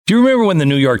Do you remember when the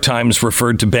New York Times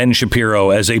referred to Ben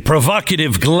Shapiro as a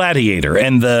provocative gladiator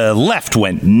and the left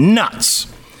went nuts?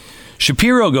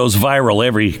 Shapiro goes viral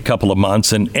every couple of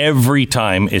months, and every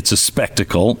time it's a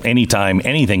spectacle. Anytime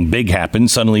anything big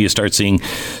happens, suddenly you start seeing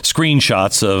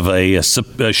screenshots of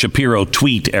a Shapiro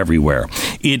tweet everywhere.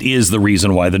 It is the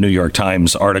reason why the New York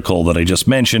Times article that I just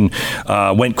mentioned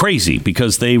went crazy,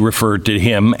 because they referred to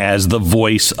him as the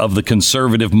voice of the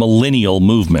conservative millennial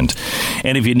movement.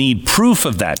 And if you need proof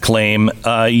of that claim,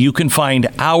 you can find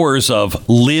hours of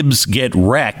Libs Get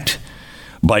Wrecked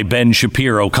by Ben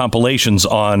Shapiro compilations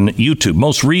on YouTube.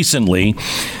 Most recently,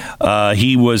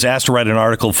 he was asked to write an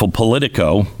article for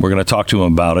Politico. We're going to talk to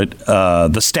him about it.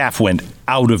 The staff went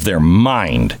out of their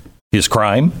mind. His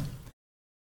crime?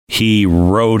 He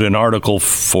wrote an article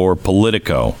for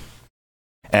Politico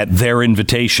at their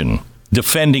invitation,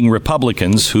 defending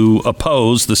Republicans who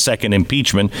oppose the second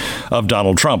impeachment of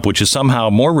Donald Trump, which is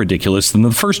somehow more ridiculous than the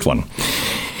first one.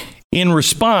 In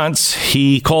response,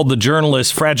 he called the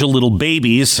journalists fragile little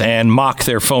babies and mocked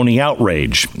their phony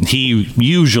outrage. He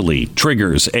usually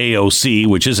triggers AOC,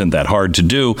 which isn't that hard to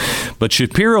do, but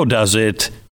Shapiro does it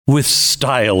with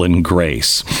style and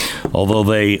grace. Although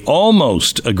they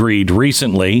almost agreed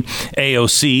recently,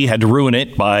 AOC had to ruin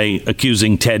it by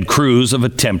accusing Ted Cruz of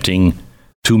attempting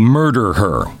to murder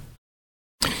her.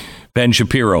 Ben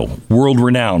Shapiro,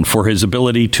 world-renowned for his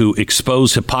ability to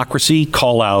expose hypocrisy,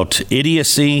 call out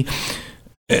idiocy,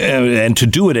 and to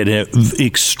do it at an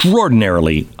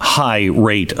extraordinarily high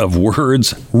rate of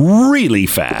words, really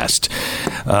fast.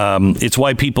 It's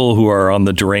why people who are on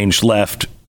the deranged left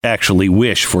actually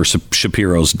wish for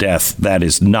Shapiro's death. That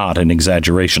is not an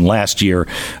exaggeration. Last year,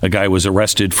 a guy was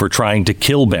arrested for trying to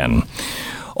kill Ben.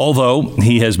 Although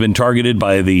he has been targeted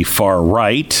by the far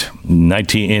right, in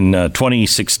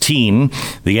 2016,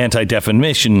 the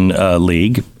Anti-Defamation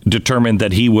League determined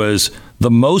that he was the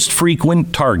most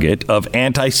frequent target of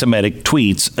anti-Semitic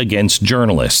tweets against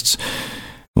journalists.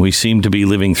 We seem to be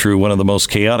living through one of the most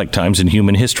chaotic times in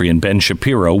human history, and Ben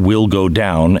Shapiro will go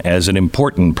down as an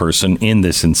important person in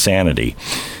this insanity.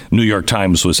 New York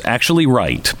Times was actually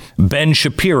right. Ben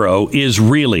Shapiro is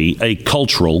really a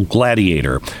cultural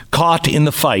gladiator, caught in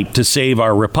the fight to save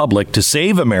our republic, to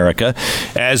save America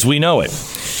as we know it.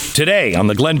 Today on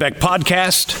the Glenn Beck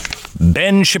Podcast,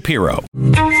 Ben Shapiro.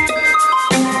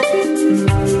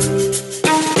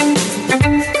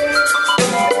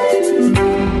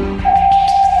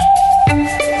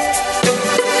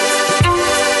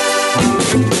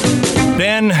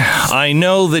 Ben, I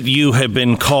know that you have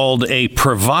been called a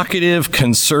provocative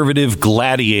conservative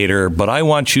gladiator, but I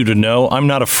want you to know I'm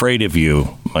not afraid of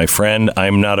you, my friend.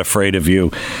 I'm not afraid of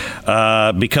you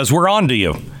because we're on to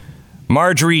you.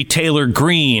 Marjorie Taylor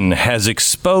Greene has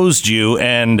exposed you,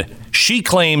 and she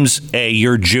claims,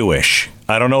 you're Jewish.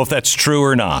 I don't know if that's true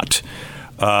or not.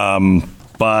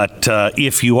 But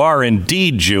if you are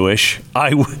indeed Jewish,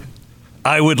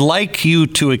 I would like you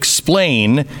to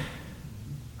explain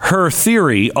her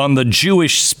theory on the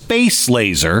Jewish space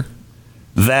laser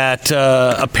that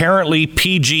apparently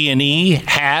PG&E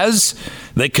has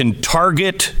that can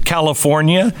target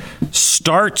California,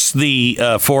 starts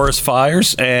the forest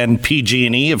fires, and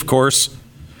PG&E, of course,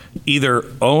 either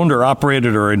owned or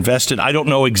operated or invested. I don't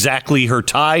know exactly her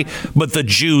tie, but the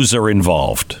Jews are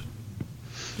involved.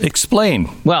 Explain.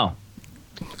 Well,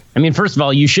 I mean, first of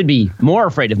all, you should be more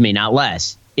afraid of me, not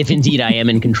less, if indeed I am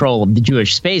in control of the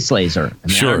Jewish space laser. I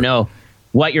mean, sure. I don't know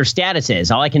what your status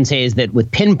is. All I can say is that with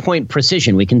pinpoint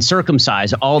precision, we can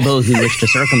circumcise all those we wish to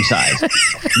circumcise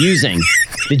using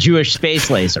the Jewish space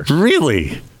laser.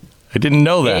 Really? I didn't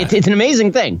know that. It's an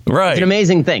amazing thing. Right. It's an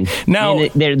amazing thing. Now, I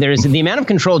mean, there's the amount of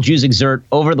control Jews exert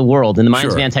over the world in the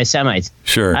minds sure. of anti-Semites.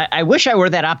 Sure. I wish I were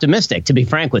that optimistic, to be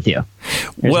frank with you.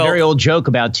 There's a very old joke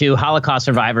about two Holocaust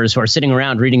survivors who are sitting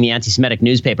around reading the anti-Semitic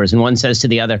newspapers, and one says to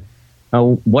the other,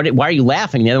 "Oh, why are you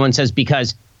laughing?" The other one says,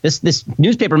 "Because this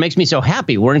newspaper makes me so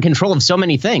happy. We're in control of so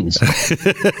many things."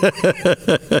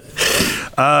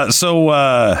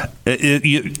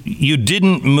 You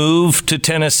didn't move to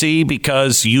Tennessee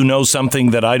because you know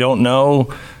something that I don't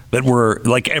know, that we're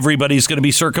like everybody's going to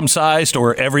be circumcised,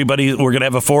 or we're going to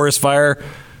have a forest fire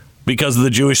because of the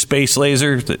Jewish space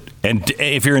laser. And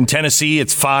if you're in Tennessee,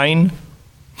 it's fine.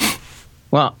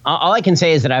 Well, all I can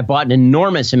say is that I bought an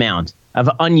enormous amount of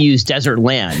unused desert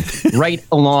land right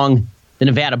along the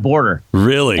Nevada border.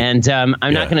 Really? And I'm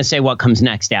not going to say what comes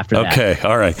next after that. Okay.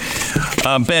 All right.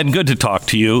 Ben, good to talk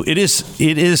to you.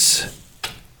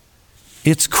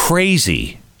 It's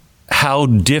crazy how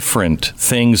different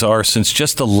things are since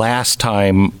just the last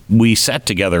time we sat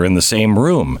together in the same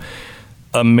room.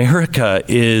 America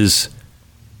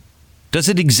does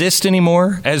it exist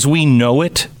anymore as we know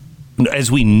it?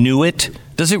 as we knew it?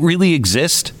 Does it really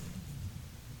exist?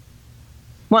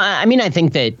 Well, I mean, I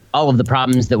think that all of the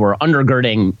problems that were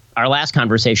undergirding our last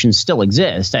conversation still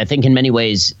exist. I think in many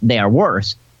ways they are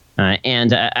worse.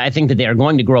 And I think that they are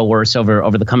going to grow worse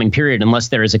over the coming period unless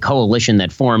there is a coalition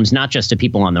that forms not just of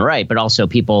people on the right, but also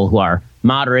people who are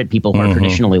moderate, people who are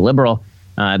traditionally liberal.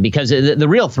 Because the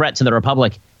real threat to the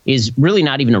republic is really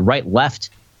not even a right-left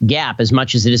gap as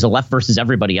much as it is a left versus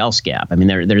everybody else gap. I mean,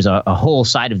 there's a whole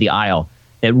side of the aisle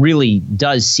that really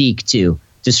does seek to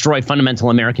destroy fundamental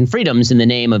American freedoms in the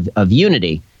name of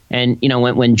unity. And, you know,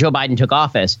 when Joe Biden took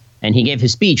office and he gave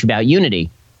his speech about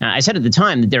unity, I said at the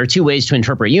time that there are two ways to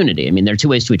interpret unity. I mean, there are two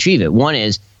ways to achieve it. One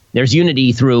is there's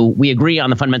unity through we agree on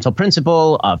the fundamental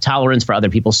principle of tolerance for other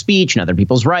people's speech and other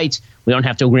people's rights. We don't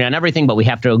have to agree on everything, but we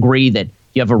have to agree that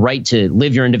you have a right to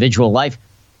live your individual life.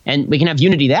 And we can have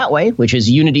unity that way, which is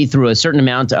unity through a certain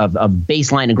amount of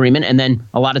baseline agreement and then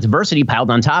a lot of diversity piled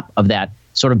on top of that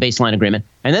sort of baseline agreement.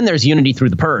 And then there's unity through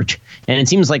the purge. And it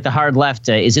seems like the hard left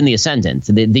is in the ascendant.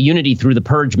 The unity through the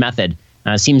purge method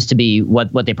seems to be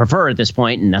what they prefer at this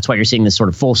point. And that's why you're seeing this sort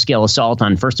of full-scale assault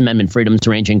on First Amendment freedoms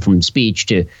ranging from speech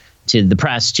to the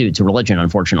press to religion,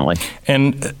 unfortunately.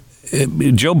 And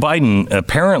Joe Biden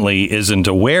apparently isn't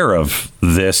aware of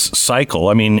this cycle.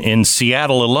 I mean, in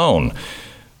Seattle alone,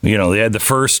 you know, they had the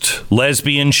first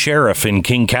lesbian sheriff in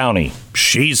King County.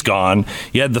 She's gone.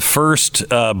 You had the first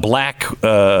black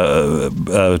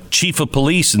chief of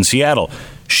police in Seattle.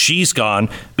 She's gone.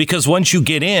 Because once you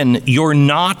get in, you're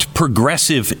not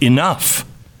progressive enough.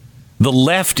 The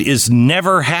left is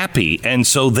never happy. And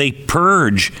so they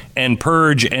purge and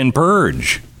purge and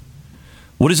purge.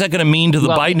 What is that going to mean to the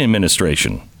Biden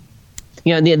administration?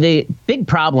 You know, the big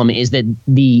problem is that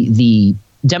the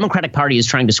Democratic Party is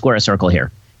trying to square a circle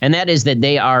here. And that is that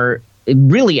they are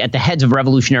really at the heads of a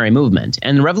revolutionary movement.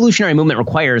 And the revolutionary movement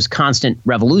requires constant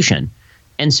revolution.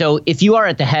 And so if you are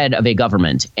at the head of a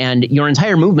government and your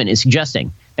entire movement is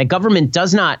suggesting that government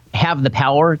does not have the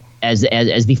power as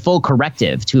the full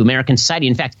corrective to American society.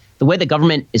 In fact, the way the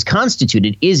government is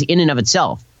constituted is in and of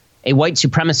itself a white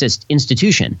supremacist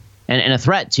institution and a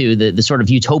threat to the sort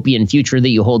of utopian future that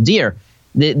you hold dear.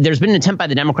 There's been an attempt by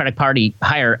the Democratic Party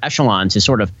higher echelon to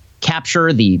sort of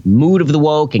capture the mood of the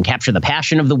woke and capture the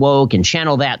passion of the woke and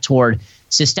channel that toward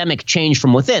systemic change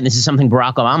from within. This is something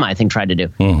Barack Obama, I think, tried to do.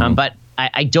 But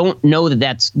I don't know that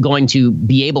that's going to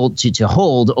be able to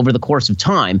hold over the course of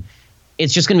time.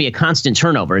 It's just going to be a constant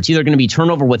turnover. It's either going to be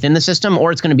turnover within the system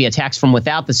or it's going to be attacks from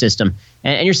without the system.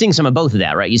 And you're seeing some of both of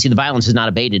that, right? You see the violence is not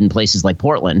abated in places like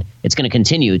Portland. It's going to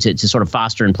continue to sort of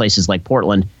foster in places like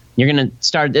Portland. You're going to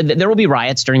start. There will be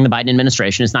riots during the Biden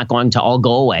administration. It's not going to all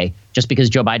go away just because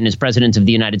Joe Biden is president of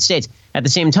the United States. At the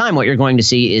same time, what you're going to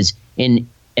see is an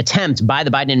attempt by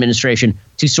the Biden administration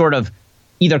to sort of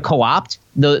either co-opt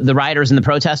the rioters and the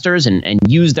protesters and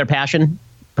use their passion,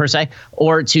 per se,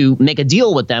 or to make a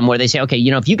deal with them where they say, OK, you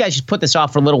know, if you guys just put this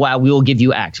off for a little while, we will give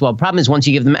you X. Well, the problem is once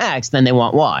you give them X, then they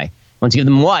want Y. Once you give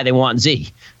them Y, they want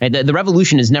Z. Right? The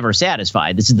revolution is never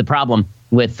satisfied. This is the problem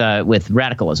with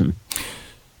radicalism.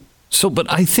 So,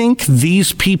 but I think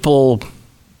these people,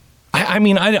 I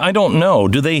mean, I don't know.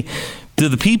 Do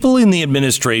the people in the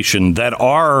administration that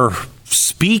are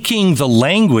speaking the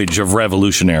language of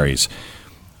revolutionaries,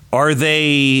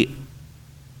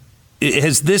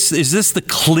 is this the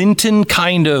Clinton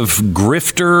kind of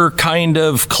grifter kind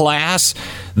of class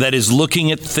that is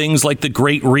looking at things like the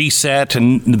Great Reset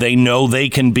and they know they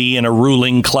can be in a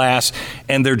ruling class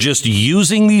and they're just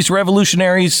using these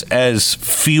revolutionaries as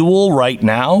fuel right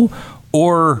now?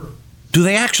 Or do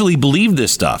they actually believe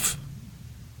this stuff?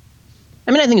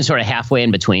 I mean, I think it's sort of halfway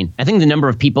in between. I think the number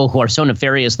of people who are so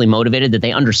nefariously motivated that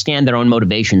they understand their own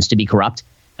motivations to be corrupt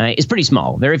is pretty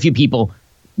small. Very few people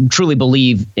truly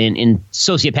believe in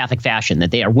sociopathic fashion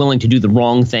that they are willing to do the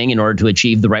wrong thing in order to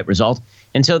achieve the right result.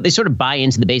 And so they sort of buy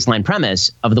into the baseline premise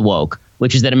of the woke,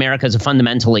 which is that America is a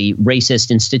fundamentally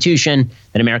racist institution,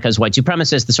 that America is white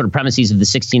supremacist, the sort of premises of the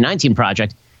 1619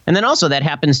 Project. And then also that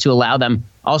happens to allow them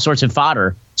all sorts of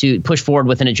fodder to push forward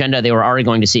with an agenda they were already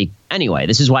going to seek anyway.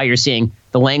 This is why you're seeing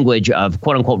the language of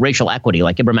quote unquote racial equity,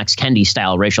 like Ibram X. Kendi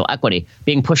style racial equity,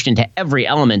 being pushed into every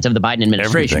element of the Biden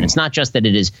administration. Everything. It's not just that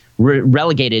it is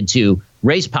relegated to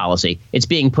race policy. It's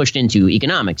being pushed into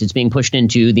economics. It's being pushed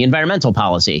into the environmental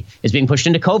policy. It's being pushed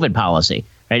into COVID policy.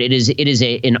 Right? It is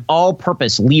an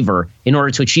all-purpose lever in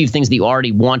order to achieve things that you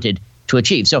already wanted to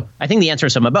achieve. So I think the answer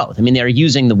is some of both. I mean, they're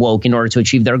using the woke in order to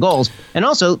achieve their goals. And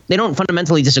also, they don't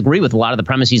fundamentally disagree with a lot of the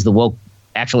premises the woke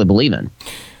actually believe in.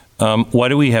 Why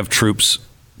do we have troops,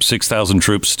 6,000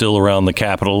 troops still around the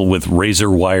Capitol with razor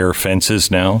wire fences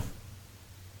now?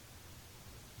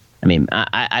 I mean,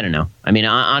 I don't know. I mean,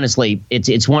 honestly,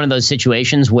 it's one of those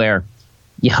situations where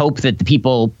you hope that the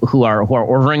people who are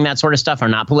ordering that sort of stuff are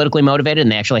not politically motivated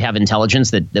and they actually have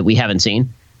intelligence that we haven't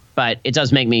seen. But it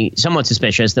does make me somewhat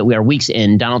suspicious that we are weeks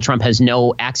in. Donald Trump has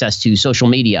no access to social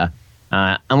media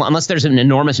unless there's an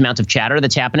enormous amount of chatter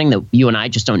that's happening that you and I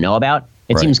just don't know about.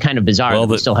 It seems kind of bizarre that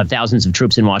we still have thousands of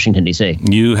troops in Washington, D.C.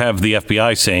 You have the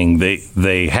FBI saying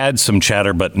they had some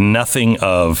chatter, but nothing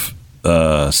of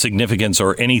significance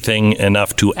or anything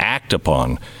enough to act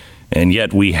upon. And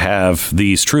yet we have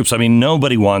these troops. I mean,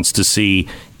 nobody wants to see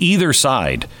either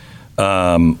side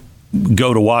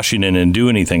go to Washington and do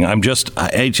anything.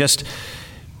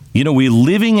 We're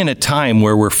living in a time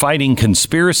where we're fighting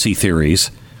conspiracy theories,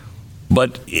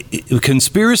 but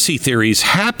conspiracy theories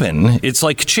happen. It's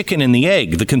like chicken and the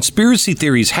egg. The conspiracy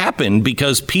theories happen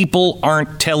because people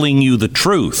aren't telling you the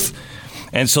truth.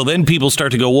 And so then people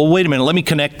start to go, well, wait a minute, let me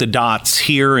connect the dots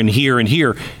here and here and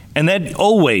here. And that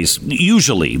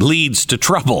usually leads to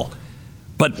trouble.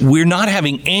 But we're not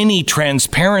having any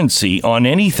transparency on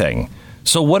anything.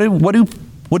 So what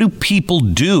do people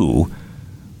do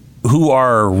who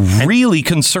are really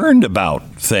concerned about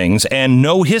things and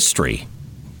no history?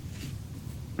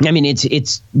 I mean,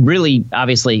 it's really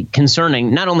obviously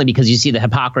concerning, not only because you see the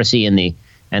hypocrisy and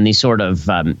the sort of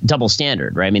double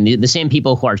standard, right? I mean, the same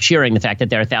people who are cheering the fact that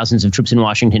there are thousands of troops in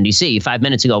Washington, D.C. 5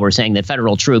 minutes ago were saying that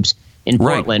federal troops in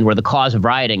Portland were the cause of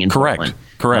rioting in Portland.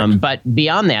 Correct. But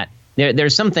beyond that,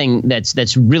 there's something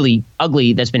that's really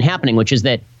ugly that's been happening, which is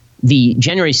that the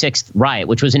January 6th riot,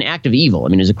 which was an act of evil, I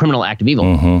mean, it was a criminal act of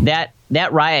evil,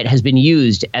 that riot has been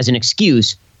used as an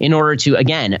excuse in order to,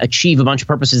 again, achieve a bunch of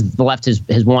purposes that the left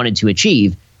has wanted to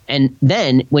achieve. And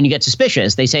then when you get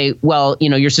suspicious, they say, well,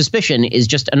 your suspicion is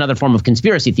just another form of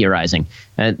conspiracy theorizing.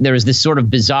 There was this sort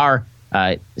of bizarre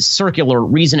circular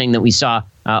reasoning that we saw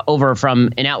over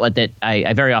from an outlet that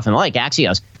I very often like,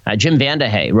 Axios. Jim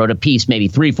Vandehey wrote a piece maybe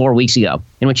 3-4 weeks ago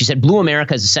in which he said Blue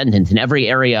America is ascendant in every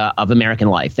area of American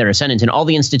life. They're ascendant in all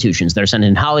the institutions. They're ascendant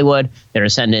in Hollywood. They're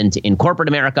ascendant in corporate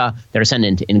America. They're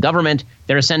ascendant in government.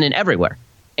 They're ascendant everywhere.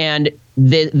 And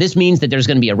this means that there's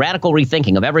going to be a radical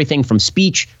rethinking of everything from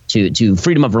speech to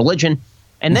freedom of religion.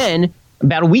 And then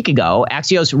about a week ago,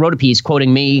 Axios wrote a piece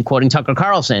quoting Tucker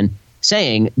Carlson,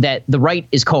 saying that the right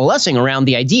is coalescing around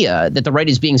the idea that the right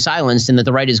is being silenced and that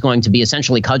the right is going to be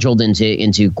essentially cudgeled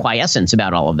into quiescence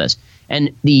about all of this.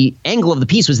 And the angle of the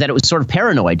piece was that it was sort of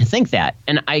paranoid to think that.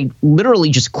 And I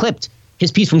literally just clipped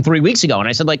his piece from 3 weeks ago. And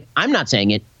I said, I'm not saying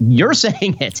it. You're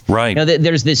saying it. Right.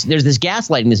 There's this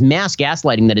gaslighting, this mass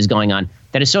gaslighting that is going on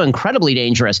that is so incredibly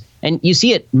dangerous. And you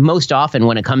see it most often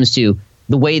when it comes to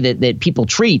the way that people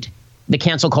treat the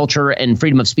cancel culture and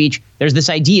freedom of speech. There's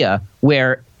this idea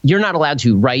where you're not allowed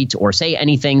to write or say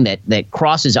anything that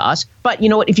crosses us. But you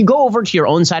know what? If you go over to your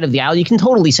own side of the aisle, you can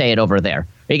totally say it over there.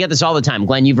 You get this all the time.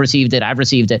 Glenn, you've received it. I've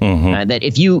received it. That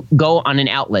if you go on an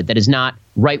outlet that is not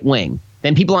right wing,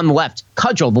 then people on the left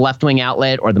cudgel the left-wing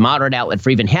outlet or the moderate outlet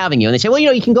for even having you. And they say, well,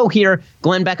 you can go hear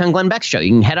Glenn Beck on Glenn Beck's show. You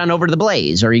can head on over to The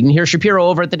Blaze, or you can hear Shapiro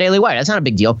over at the Daily Wire. That's not a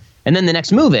big deal. And then the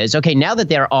next move is, okay, now that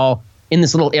they're all in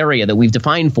this little area that we've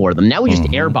defined for them, now we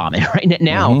just air bomb it, right?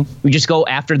 Now we just go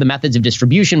after the methods of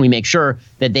distribution. We make sure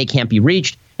that they can't be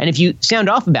reached. And if you sound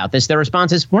off about this, their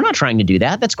response is, we're not trying to do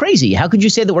that. That's crazy. How could you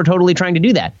say that we're totally trying to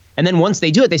do that? And then once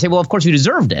they do it, they say, well, of course you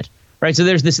deserved it. Right. So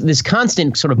there's this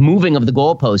constant sort of moving of the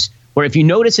goalposts where if you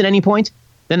notice at any point,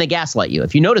 then they gaslight you.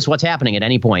 If you notice what's happening at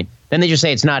any point, then they just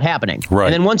say it's not happening. Right.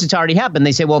 And then once it's already happened,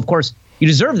 they say, well, of course, you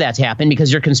deserve that to happen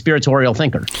because you're a conspiratorial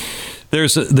thinker.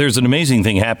 There's an amazing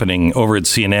thing happening over at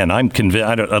CNN. I'm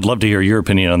convinced. I'd love to hear your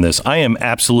opinion on this. I am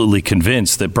absolutely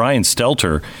convinced that Brian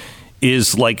Stelter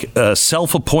is like a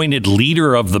self-appointed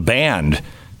leader of the band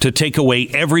to take away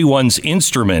everyone's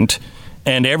instrument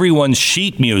and everyone's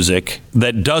sheet music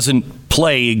that doesn't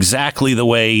play exactly the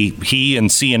way he and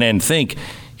CNN think.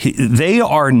 They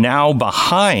are now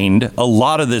behind a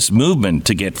lot of this movement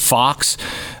to get Fox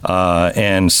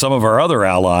and some of our other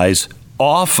allies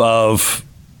off of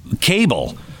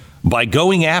cable by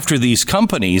going after these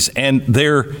companies, and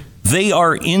they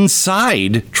are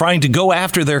inside trying to go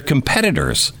after their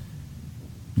competitors.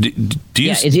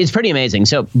 It's pretty amazing.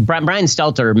 So Brian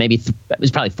Stelter, it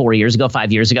was probably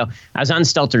 5 years ago, I was on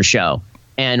Stelter's show,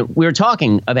 and we were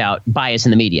talking about bias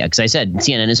in the media, because I said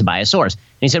CNN is a biased source. And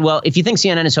he said, well, if you think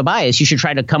CNN is so biased, you should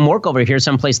try to come work over here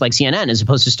someplace like CNN as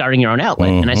opposed to starting your own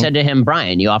outlet. And I said to him,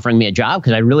 Brian, you offering me a job?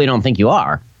 Because I really don't think you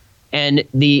are. And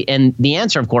the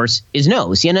answer, of course, is no.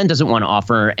 CNN doesn't want to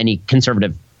offer any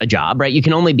conservative a job, right? You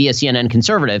can only be a CNN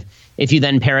conservative if you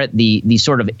then parrot the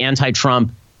sort of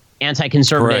anti-Trump,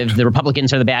 anti-conservative, Correct. the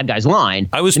Republicans are the bad guys line.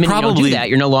 I was the minute probably you don't do that,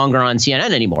 you're no longer on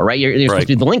CNN anymore, right? You're supposed to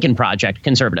be the Lincoln Project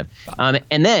conservative.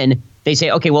 And then they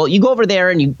say, okay, well, you go over there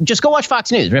and you just go watch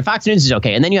Fox News. Right? Fox News is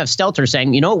okay. And then you have Stelter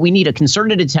saying, you know, we need a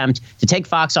concerted attempt to take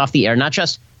Fox off the air, not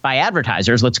just by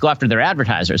advertisers. Let's go after their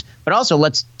advertisers, but also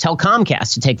let's tell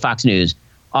Comcast to take Fox News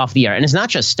off the air. And it's not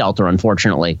just Stelter,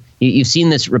 unfortunately. You've seen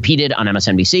this repeated on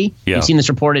MSNBC. Yeah. You've seen this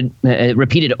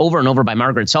repeated over and over by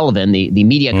Margaret Sullivan, the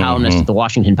media columnist at the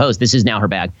Washington Post. This is now her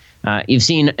bag. You've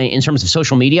seen, in terms of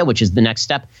social media, which is the next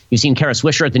step, you've seen Kara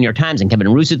Swisher at the New York Times and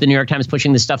Kevin Roose at the New York Times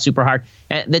pushing this stuff super hard.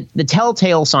 The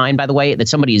telltale sign, by the way, that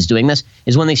somebody is doing this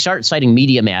is when they start citing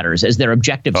Media Matters as their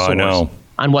objective source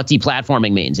on what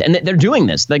deplatforming means. And they're doing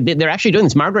this. Like, they're actually doing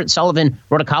this. Margaret Sullivan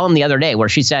wrote a column the other day where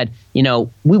she said, you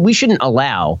know, we shouldn't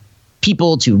allow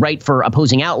people to write for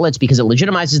opposing outlets because it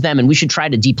legitimizes them, and we should try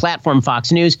to deplatform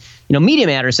Fox News. You know, Media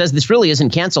Matters says this really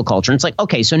isn't cancel culture. And it's like,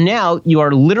 okay, so now you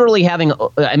are literally having,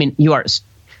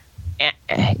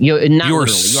 you're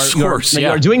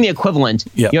doing the equivalent.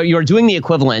 Yep. You're doing the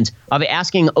equivalent of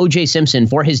asking O.J. Simpson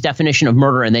for his definition of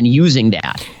murder and then using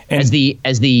that as the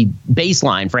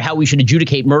baseline for how we should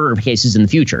adjudicate murder cases in the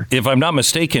future. If I'm not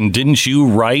mistaken, didn't you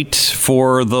write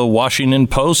for the Washington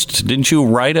Post? Didn't you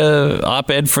write a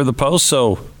op-ed for the Post?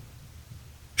 So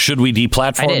should we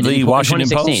deplatform the Washington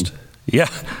Post? Yeah,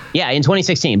 in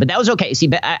 2016. But that was okay. See,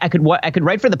 I could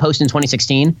write for the Post in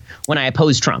 2016 when I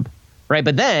opposed Trump, right?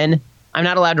 But then I'm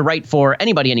not allowed to write for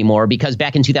anybody anymore because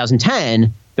back in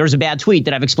 2010, there was a bad tweet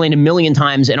that I've explained a million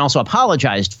times and also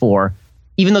apologized for.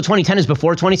 Even though 2010 is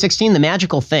before 2016, the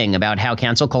magical thing about how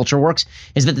cancel culture works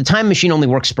is that the time machine only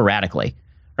works sporadically.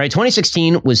 Right?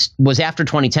 2016 was after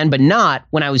 2010, but not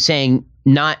when I was saying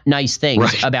not nice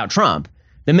things about Trump.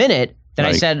 The minute that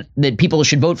I said that people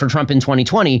should vote for Trump in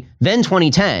 2020, then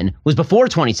 2010 was before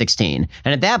 2016.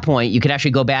 And at that point, you could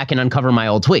actually go back and uncover my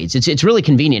old tweets. It's really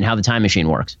convenient how the time machine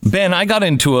works. Ben, I got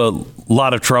into a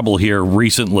lot of trouble here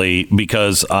recently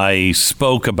because I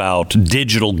spoke about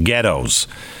digital ghettos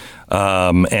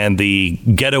and the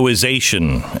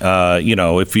ghettoization.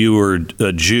 If you were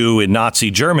a Jew in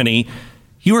Nazi Germany,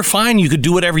 you were fine. You could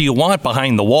do whatever you want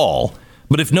behind the wall.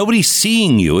 But if nobody's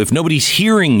seeing you, if nobody's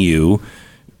hearing you,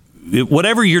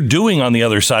 whatever you're doing on the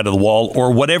other side of the wall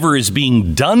or whatever is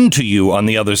being done to you on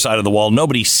the other side of the wall,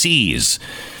 nobody sees.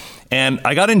 And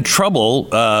I got in trouble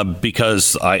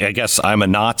because I guess I'm a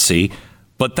Nazi,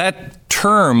 but that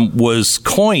term was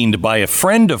coined by a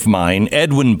friend of mine,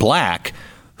 Edwin Black,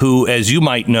 who, as you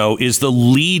might know, is the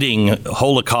leading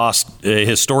Holocaust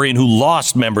historian who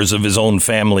lost members of his own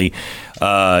family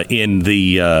in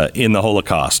the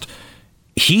Holocaust.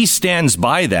 He stands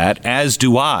by that, as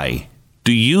do I.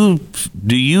 Would you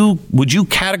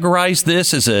categorize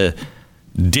this as a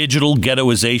digital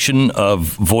ghettoization of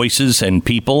voices and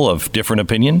people of different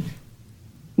opinion?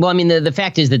 Well, I mean, the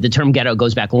fact is that the term ghetto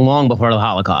goes back long before the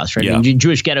Holocaust, right? Yeah. I mean,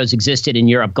 Jewish ghettos existed in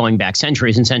Europe going back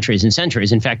centuries and centuries and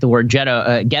centuries. In fact, the word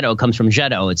ghetto comes from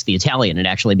ghetto. It's the Italian. It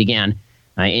actually began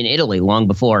in Italy long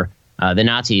before the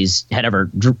Nazis had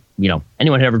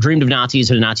anyone had ever dreamed of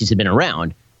Nazis or the Nazis had been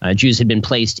around. Jews had been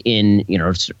placed in,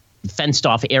 fenced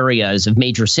off areas of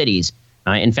major cities.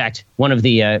 In fact, one of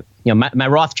the my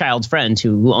Rothschild's friends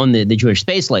who owned the Jewish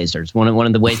space lasers, one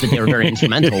of the ways that they were very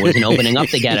instrumental was in opening up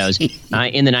the ghettos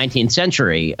in the 19th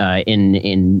century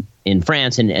in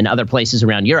France and other places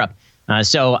around Europe.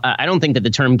 So I don't think that the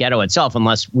term ghetto itself,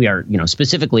 unless we are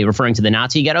specifically referring to the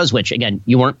Nazi ghettos, which again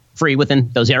you weren't free within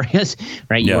those areas,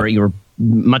 right? Yeah. You were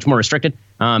much more restricted.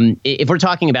 If we're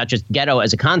talking about just ghetto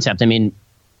as a concept, I mean,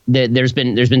 there's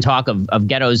been talk of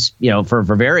ghettos, for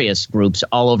various groups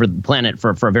all over the planet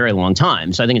for a very long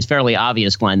time. So I think it's fairly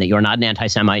obvious, Glenn, that you're not an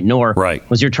anti-Semite, nor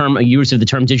was your use of the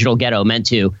term digital ghetto meant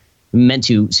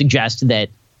to suggest that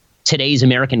today's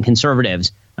American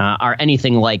conservatives are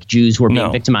anything like Jews who were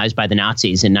being victimized by the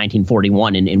Nazis in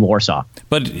 1941 in Warsaw.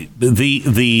 But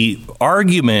the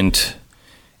argument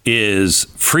is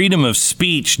freedom of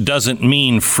speech doesn't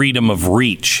mean freedom of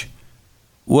reach.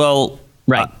 Well,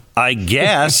 I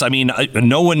guess. I mean,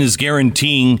 no one is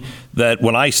guaranteeing that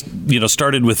when I,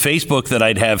 started with Facebook that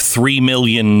I'd have 3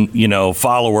 million,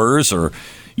 followers or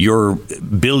your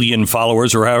billion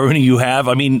followers or however many you have.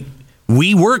 I mean,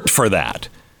 we worked for that.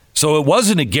 So it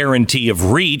wasn't a guarantee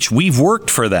of reach. We've worked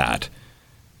for that.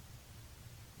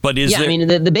 But I mean,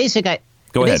 the basic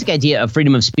idea of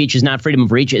freedom of speech is not freedom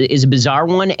of reach. It is a bizarre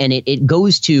one, and it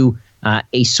goes to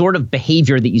a sort of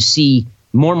behavior that you see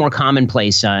more and more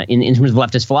commonplace in terms of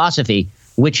leftist philosophy,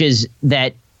 which is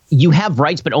that you have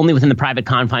rights, but only within the private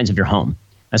confines of your home.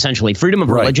 Essentially, freedom of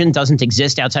religion doesn't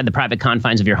exist outside the private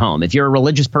confines of your home. If you're a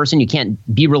religious person, you can't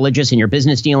be religious in your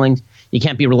business dealings. You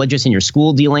can't be religious in your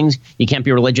school dealings. You can't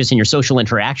be religious in your social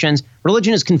interactions.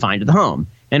 Religion is confined to the home.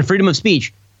 And freedom of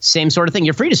speech, same sort of thing.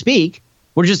 You're free to speak.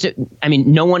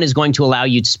 No one is going to allow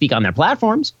you to speak on their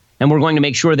platforms. And we're going to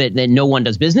make sure that no one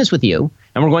does business with you.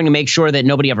 And we're going to make sure that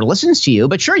nobody ever listens to you.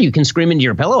 But sure, you can scream into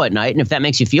your pillow at night. And if that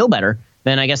makes you feel better,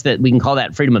 then I guess that we can call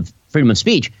that freedom of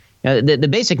speech. The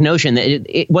basic notion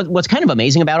that what's kind of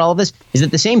amazing about all of this is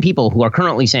that the same people who are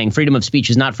currently saying freedom of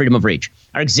speech is not freedom of reach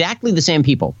are exactly the same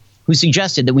people who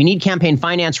suggested that we need campaign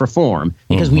finance reform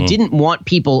because we didn't want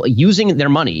people using their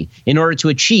money in order to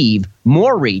achieve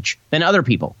more reach than other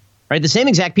people. Right? The same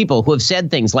exact people who have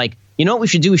said things like, you know what we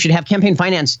should do? We should have campaign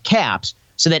finance caps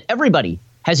so that everybody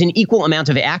has an equal amount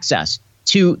of access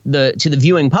to the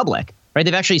viewing public. Right?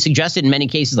 They've actually suggested in many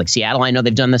cases, like Seattle, I know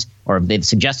they've done this, or they've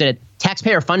suggested it,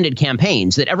 taxpayer-funded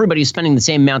campaigns that everybody's spending the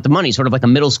same amount of money, sort of like a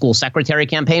middle school secretary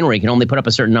campaign where you can only put up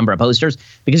a certain number of posters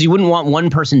because you wouldn't want one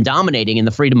person dominating in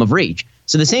the freedom of reach.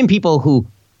 So the same people who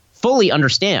fully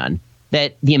understand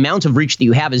that the amount of reach that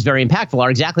you have is very impactful are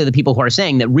exactly the people who are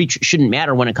saying that reach shouldn't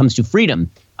matter when it comes to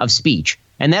freedom of speech.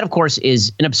 And that, of course,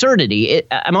 is an absurdity.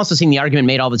 I'm also seeing the argument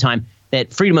made all the time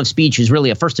that freedom of speech is really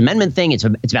a First Amendment thing. It's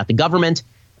about the government.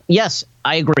 Yes,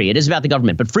 I agree. It is about the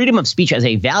government. But freedom of speech as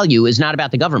a value is not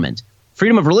about the government.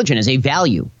 Freedom of religion as a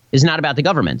value is not about the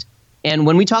government. And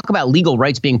when we talk about legal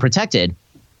rights being protected,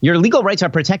 your legal rights are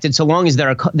protected so long as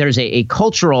there's a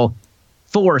cultural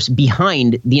force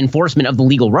behind the enforcement of the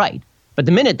legal right. But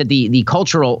the minute that the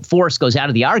cultural force goes out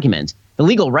of the argument, the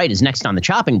legal right is next on the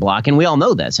chopping block. And we all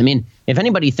know this. I mean, if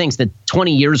anybody thinks that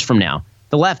 20 years from now,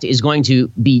 the left is going to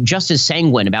be just as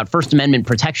sanguine about First Amendment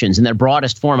protections in their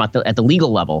broadest form at the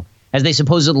legal level as they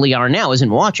supposedly are now,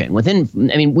 isn't watching.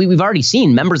 We've already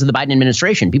seen members of the Biden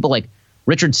administration, people like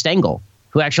Richard Stengel,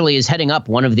 who actually is heading up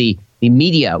one of the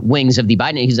media wings of the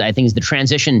Biden. I think he's the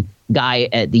transition guy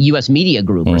at the U.S. Media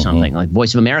Group or something, like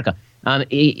Voice of America.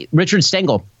 Richard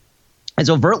Stengel has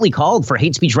overtly called for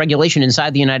hate speech regulation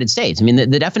inside the United States. I mean,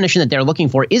 the definition that they're looking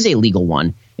for is a legal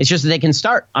one. It's just that they can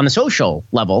start on the social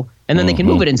level, and then they can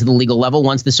move it into the legal level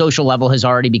once the social level has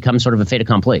already become sort of a fait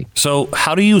accompli. So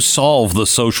how do you solve the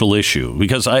social issue?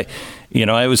 Because I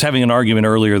was having an argument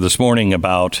earlier this morning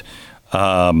about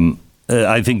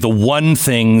I think the one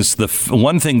thing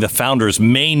the founders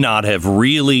may not have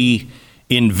really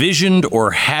envisioned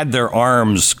or had their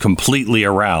arms completely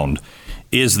around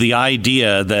is the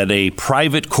idea that a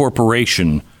private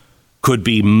corporation could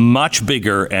be much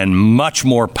bigger and much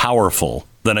more powerful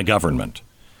than a government.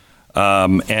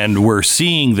 And we're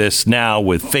seeing this now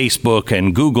with Facebook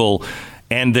and Google,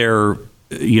 and they're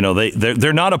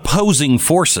not opposing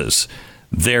forces.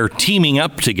 They're teaming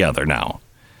up together now.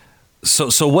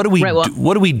 So what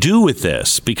do we do with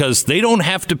this? Because they don't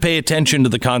have to pay attention to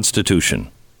the Constitution.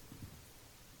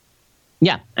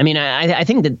 Yeah, I mean, I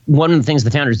think that one of the things the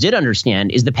founders did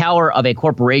understand is the power of a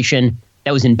corporation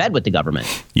that was in bed with the government.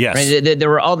 Yes, right? There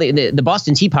were all the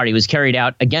Boston Tea Party was carried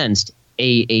out against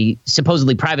a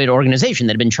supposedly private organization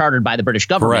that had been chartered by the British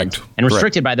government and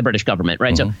restricted by the British government.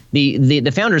 Right. So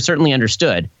the founders certainly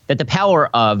understood that the power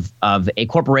of a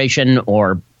corporation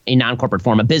or a non-corporate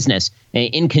form of business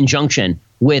in conjunction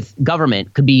with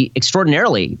government could be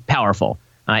extraordinarily powerful.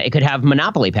 It could have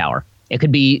monopoly power. It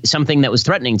could be something that was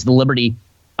threatening to the liberty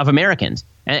of Americans.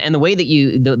 And the way that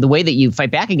you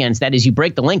fight back against that is you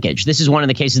break the linkage. This is one of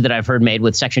the cases that I've heard made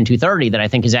with Section 230 that I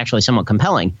think is actually somewhat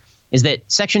compelling, is that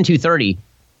Section 230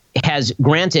 has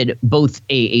granted both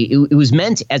it was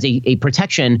meant as a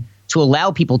protection to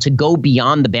allow people to go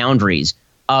beyond the boundaries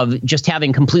of just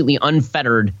having completely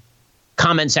unfettered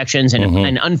comment sections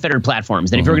and unfettered platforms.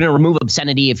 That if you're going to remove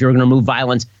obscenity, if you're going to remove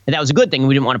violence, that was a good thing.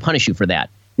 We didn't want to punish you for that.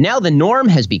 Now the norm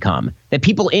has become that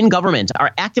people in government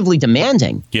are actively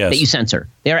demanding that you censor.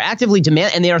 They are actively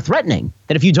and they are threatening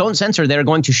that if you don't censor, they're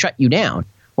going to shut you down.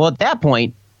 Well, at that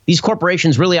point, these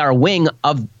corporations really are a wing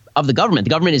of the government.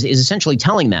 The government is essentially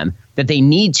telling them that they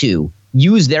need to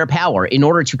use their power in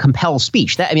order to compel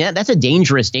speech. That's a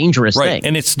dangerous thing.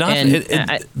 And it's not.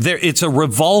 It's a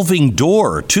revolving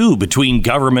door too between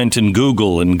government and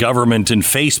Google and government and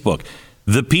Facebook.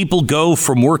 The people go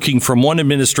from working from one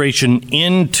administration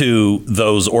into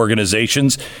those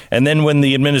organizations, and then when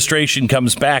the administration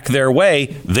comes back their way,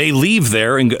 they leave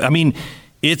there. And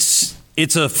it's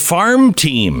a farm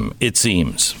team, it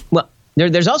seems. Well,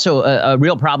 there's also a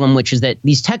real problem, which is that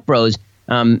these tech bros,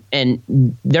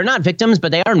 and they're not victims,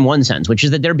 but they are in one sense, which is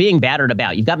that they're being battered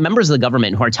about. You've got members of the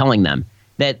government who are telling them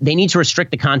that they need to restrict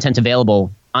the content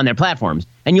available on their platforms,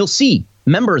 and you'll see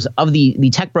members of the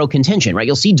tech bro contingent, right?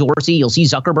 You'll see Dorsey, you'll see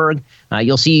Zuckerberg,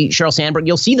 you'll see Sheryl Sandberg.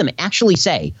 You'll see them actually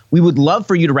say, we would love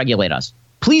for you to regulate us.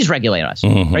 Please regulate us,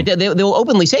 right? They'll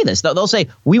openly say this. They'll say,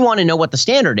 we want to know what the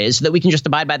standard is so that we can just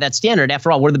abide by that standard.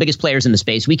 After all, we're the biggest players in the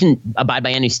space. We can abide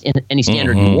by any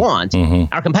standard you want.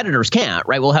 Our competitors can't,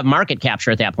 right? We'll have market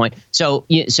capture at that point. So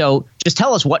just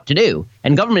tell us what to do.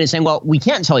 And government is saying, well, we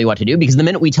can't tell you what to do because the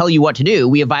minute we tell you what to do,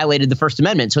 we have violated the First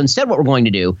Amendment. So instead, what we're going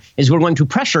to do is we're going to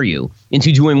pressure you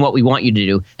into doing what we want you to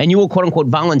do. And you will, quote unquote,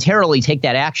 voluntarily take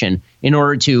that action in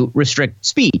order to restrict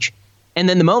speech. And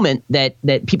then the moment that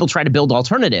people try to build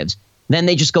alternatives, then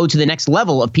they just go to the next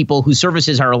level of people whose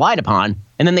services are relied upon,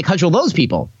 and then they cudgel those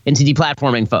people into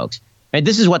deplatforming folks. Right?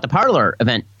 This is what the Parler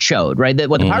event showed, right?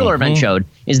 What the Parler event showed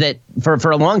is that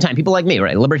for a long time, people like me,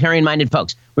 right, libertarian-minded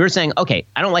folks, we were saying, okay,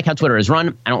 I don't like how Twitter is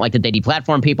run. I don't like that they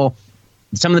deplatform people.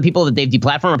 Some of the people that they've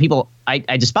deplatformed are people I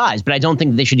despise, but I don't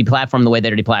think that they should deplatform the way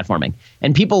they're deplatforming.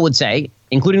 And people would say,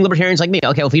 including libertarians like me,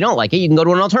 okay, well, if you don't like it, you can go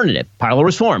to an alternative. Parler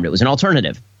was formed. It was an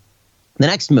alternative. The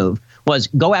next move was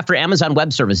go after Amazon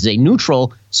Web Services, a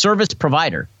neutral service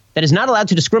provider that is not allowed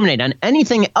to discriminate on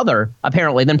anything other,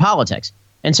 apparently, than politics.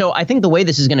 And so I think the way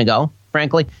this is going to go,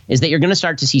 frankly, is that you're going to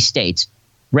start to see states,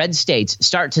 red states,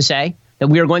 start to say that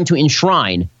we are going to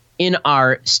enshrine in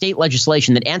our state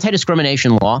legislation that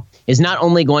anti-discrimination law is not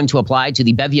only going to apply to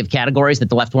the bevy of categories that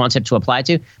the left wants it to apply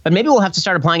to, but maybe we'll have to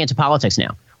start applying it to politics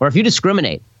now. Or if you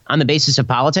discriminate on the basis of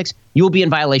politics, you will be in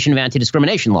violation of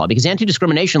anti-discrimination law, because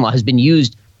anti-discrimination law has been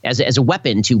used as a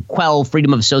weapon to quell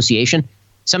freedom of association,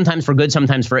 sometimes for good,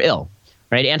 sometimes for ill.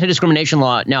 Right? Anti-discrimination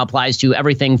law now applies to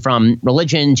everything from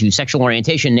religion to sexual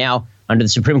orientation. Now, under the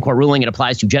Supreme Court ruling, it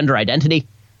applies to gender identity.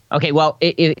 Okay, well,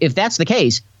 if that's the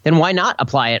case, then why not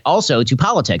apply it also to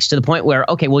politics, to the point where,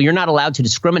 okay, well, you're not allowed to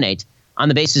discriminate on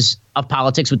the basis of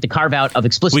politics with the carve out of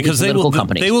explicitly political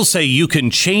companies. They will say you can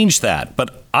change that,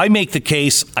 but I make the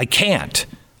case I can't.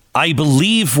 I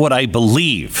believe what I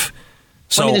believe.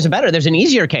 So well, I mean, there's an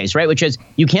easier case, right? Which is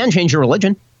you can change your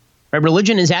religion. Right?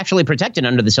 Religion is actually protected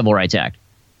under the Civil Rights Act.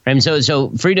 Right? And so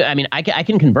free to, I mean, I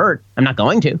can convert. I'm not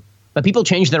going to, but people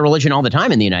change their religion all the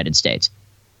time in the United States.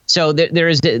 So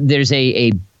there's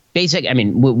a basic, I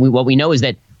mean, what we know is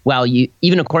that while you,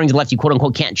 even according to the left, you quote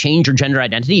unquote can't change your gender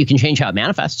identity, you can change how it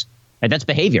manifests. Right? That's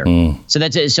behavior. So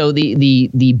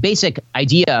the basic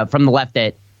idea from the left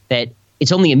that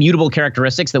it's only immutable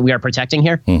characteristics that we are protecting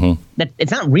here, that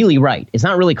it's not really right. It's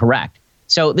not really correct.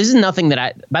 So this is nothing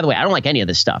that by the way, I don't like any of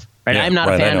this stuff. Right? Yeah, I'm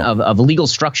not a fan of legal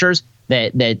structures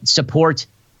that support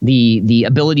the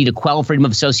ability to quell freedom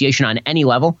of association on any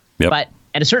level. Yep. But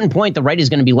at a certain point, the right is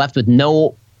going to be left with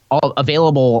no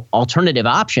available alternative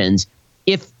options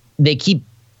if they keep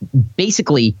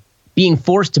basically being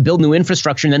forced to build new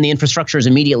infrastructure, and then the infrastructure is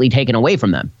immediately taken away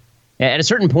from them. At a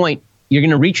certain point, you're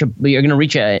going to reach a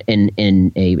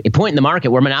point in the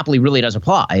market where monopoly really does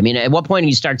apply. I mean, at what point do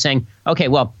you start saying, okay,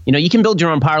 well, you can build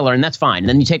your own Parler and that's fine. And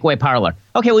then you take away Parler.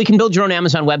 Okay, well, you can build your own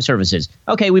Amazon Web Services.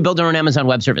 Okay, we build our own Amazon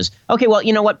Web Service. Okay, well,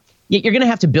 you know what? You're going to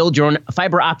have to build your own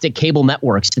fiber optic cable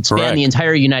networks that span the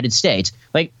entire United States.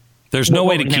 Like, there's no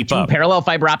way to keep up. Parallel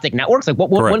fiber optic networks? Like,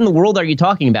 what in the world are you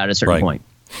talking about at a certain point?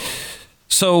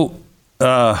 So,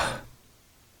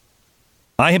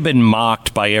 I have been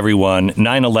mocked by everyone.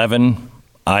 9/11,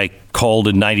 I called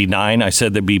in 99. I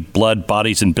said there'd be blood,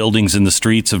 bodies, and buildings in the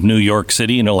streets of New York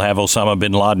City, and it'll have Osama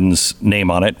bin Laden's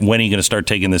name on it. When are you going to start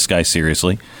taking this guy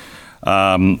seriously?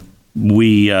 I've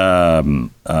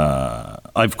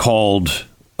called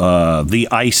the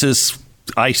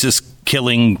ISIS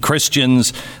killing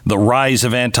Christians, the rise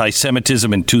of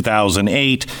anti-Semitism in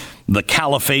 2008, the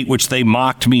caliphate, which they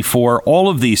mocked me for, all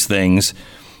of these things.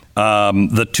 In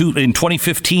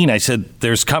 2015, I said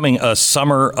there's coming a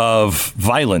summer of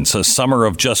violence, a summer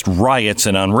of just riots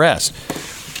and unrest.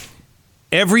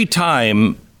 Every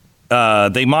time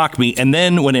they mock me, and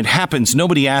then when it happens,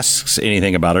 nobody asks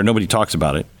anything about it, nobody talks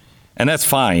about it. And that's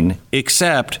fine,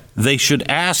 except they should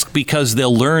ask, because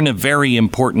they'll learn a very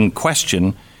important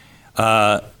question.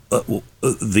 The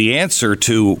answer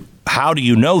to how do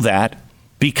you know that?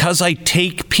 Because I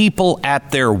take people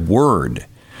at their word.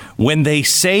 When they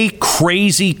say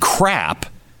crazy crap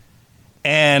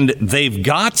and they've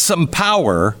got some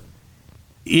power,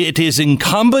 it is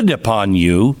incumbent upon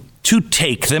you to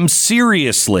take them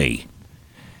seriously.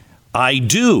 I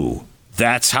do.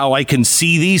 That's how I can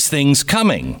see these things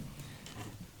coming.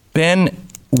 Ben,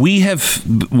 we have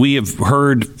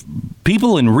heard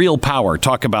people in real power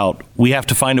talk about we have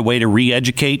to find a way to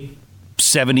re-educate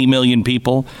 70 million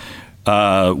people.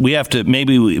 We have to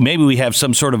maybe we have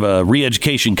some sort of a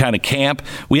re-education kind of camp.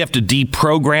 We have to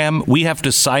deprogram. We have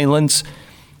to silence.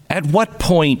 At what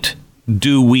point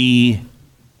do we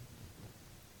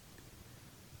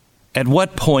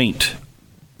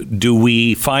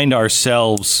find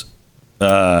ourselves,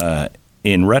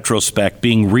 in retrospect,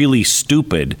 being really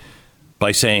stupid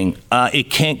by saying it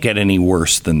can't get any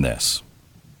worse than this?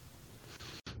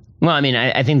 Well, I mean,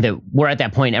 I think that we're at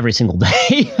that point every single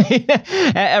day.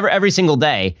 every single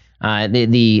day,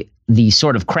 the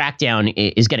sort of crackdown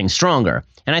is getting stronger.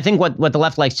 And I think what the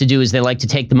left likes to do is they like to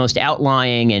take the most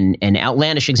outlying and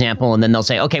outlandish example, and then they'll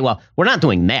say, okay, well, we're not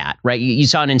doing that, right? You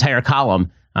saw an entire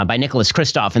column by Nicholas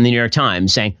Kristof in the New York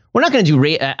Times saying, we're not going to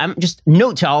do, just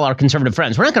note to all our conservative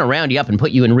friends, we're not going to round you up and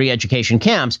put you in re-education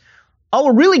camps. All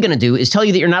we're really going to do is tell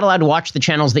you that you're not allowed to watch the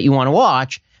channels that you want to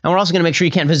watch, and we're also going to make sure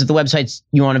you can't visit the websites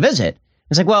you want to visit.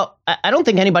 It's like, well, I don't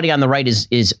think anybody on the right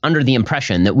is under the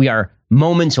impression that we are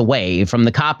moments away from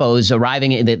the capos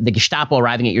arriving, the Gestapo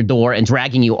arriving at your door and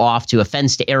dragging you off to a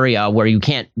fenced area where you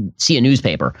can't see a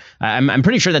newspaper. I'm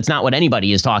pretty sure that's not what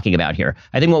anybody is talking about here.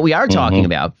 I think what we are talking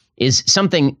about is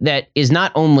something that is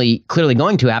not only clearly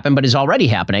going to happen, but is already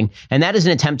happening. And that is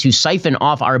an attempt to siphon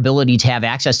off our ability to have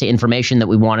access to information that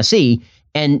we want to see.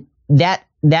 And that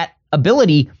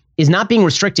ability is not being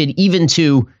restricted even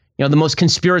to, the most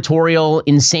conspiratorial,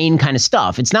 insane kind of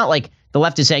stuff. It's not like the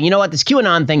left is saying, you know what, this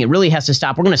QAnon thing, it really has to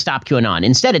stop. We're going to stop QAnon.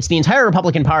 Instead, it's the entire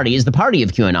Republican Party is the party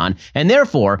of QAnon. And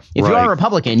therefore, if you are a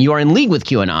Republican, you are in league with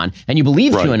QAnon and you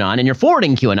believe QAnon and you're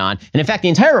forwarding QAnon. And in fact, the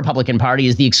entire Republican Party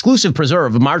is the exclusive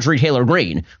preserve of Marjorie Taylor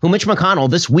Greene, who Mitch McConnell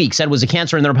this week said was a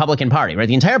cancer in the Republican Party, right?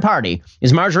 The entire party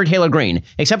is Marjorie Taylor Greene,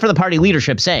 except for the party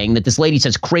leadership saying that this lady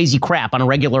says crazy crap on a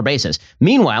regular basis.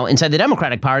 Meanwhile, inside the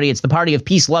Democratic Party, it's the party of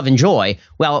peace, love, and joy.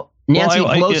 Well, Nancy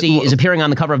Pelosi is appearing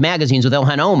on the cover of magazines with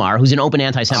Ilhan Omar, who's an open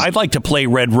anti-Semite. I'd like to play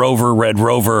Red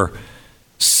Rover,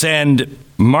 send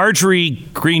Marjorie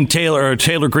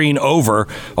Taylor Greene over.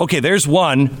 Okay, there's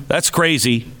one. That's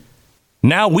crazy.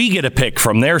 Now we get a pick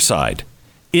from their side.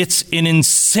 It's an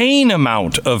insane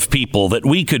amount of people that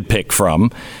we could pick from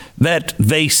that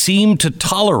they seem to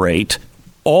tolerate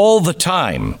all the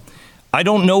time. I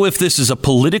don't know if this is a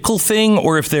political thing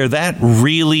or if they're that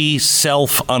really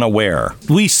self-unaware.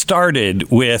 We started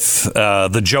with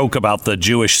the joke about the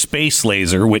Jewish space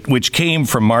laser, which came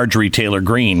from Marjorie Taylor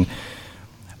Greene.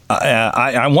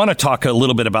 I want to talk a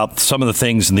little bit about some of the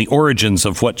things and the origins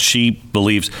of what she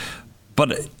believes.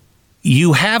 But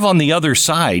you have on the other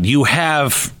side, you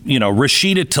have,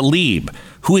 Rashida Tlaib,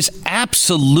 who is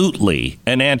absolutely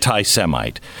an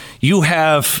anti-Semite. You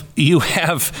have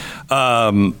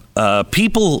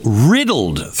people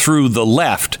riddled through the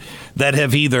left that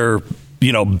have either,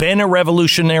 been a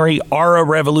revolutionary, are a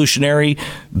revolutionary.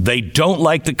 They don't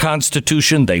like the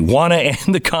Constitution. They want to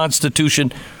end the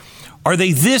Constitution. Are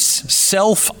they this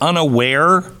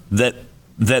self-unaware that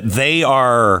they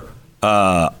are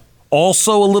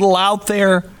also a little out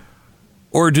there?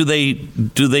 Or are they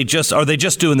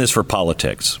just doing this for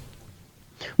politics?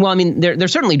 Well, I mean, they're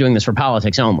certainly doing this for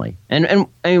politics only. And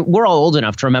we're all old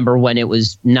enough to remember when it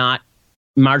was not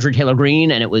Marjorie Taylor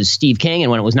Greene and it was Steve King,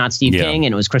 and when it was not Steve King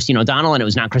and it was Christine O'Donnell and it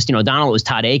was not Christine O'Donnell, it was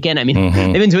Todd Aiken. I mean,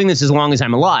 they've been doing this as long as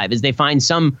I'm alive, is they find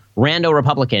some rando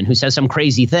Republican who says some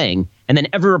crazy thing, and then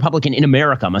every Republican in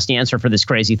America must answer for this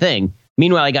crazy thing.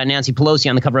 Meanwhile, I got Nancy Pelosi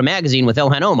on the cover of a magazine with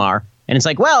Ilhan Omar, and it's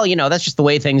like, well, that's just the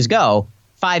way things go.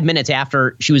 5 minutes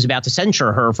after she was about to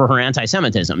censure her for her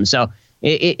anti-Semitism. So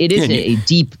it is a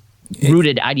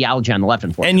deep-rooted ideology on the left,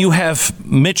 unfortunately. And you have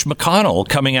Mitch McConnell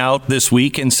coming out this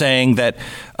week and saying that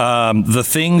the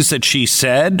things that she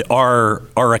said are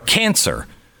a cancer.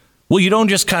 Well, you don't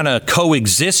just kind of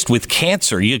coexist with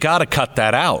cancer. You got to cut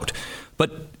that out.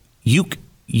 But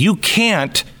you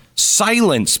can't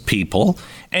silence people.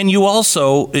 And you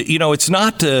also, it's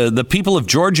not the people of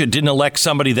Georgia didn't elect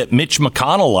somebody that Mitch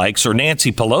McConnell likes or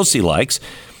Nancy Pelosi likes.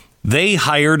 They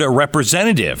hired a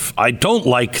representative. I don't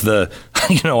like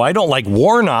I don't like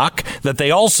Warnock that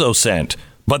they also sent,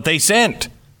 but they sent.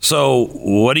 So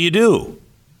what do you do?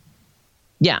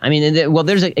 Yeah, I mean,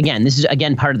 this is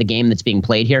again part of the game that's being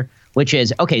played here, which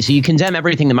is, okay, so you condemn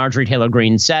everything that Marjorie Taylor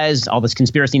Greene says, all this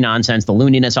conspiracy nonsense, the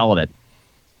looniness, all of it.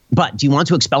 But do you want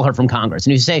to expel her from Congress?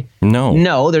 And you say,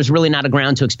 no, there's really not a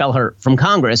ground to expel her from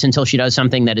Congress until she does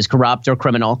something that is corrupt or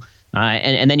criminal.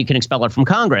 And then you can expel her from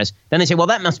Congress. Then they say, well,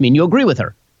 that must mean you agree with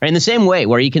her. Right? In the same way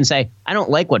where you can say, I don't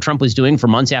like what Trump was doing for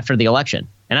months after the election.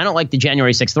 And I don't like the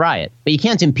January 6th riot. But you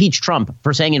can't impeach Trump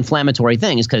for saying inflammatory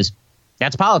things because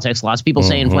that's politics. Lots of people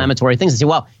say inflammatory things. They say,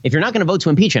 well, if you're not going to vote to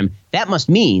impeach him, that must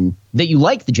mean that you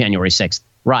like the January 6th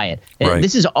riot. Right.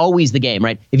 This is always the game,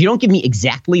 right? If you don't give me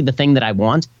exactly the thing that I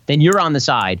want, then you're on the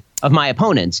side of my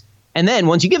opponents. And then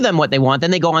once you give them what they want,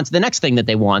 then they go on to the next thing that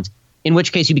they want. in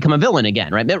which case you become a villain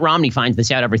again, right? Mitt Romney finds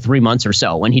this out every 3 months or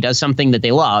so when he does something that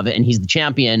they love and he's the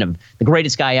champion of the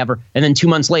greatest guy ever. And then 2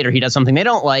 months later, he does something they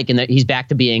don't like and that he's back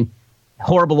to being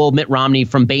horrible old Mitt Romney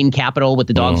from Bain Capital with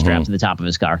the dog strapped to the top of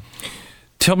his car.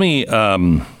 Tell me,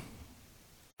 I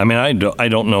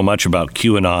don't know much about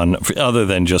QAnon other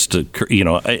than just to,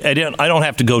 I don't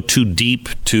have to go too deep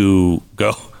to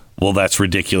go, well, that's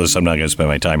ridiculous. I'm not going to spend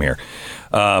my time here.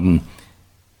 But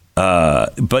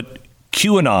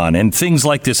QAnon and things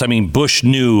like this. I mean, Bush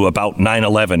knew about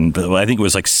 9/11. I think it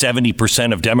was like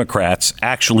 70% of Democrats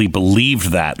actually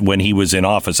believed that when he was in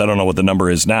office. I don't know what the number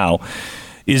is now.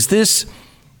 Is this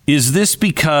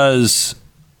because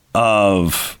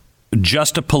of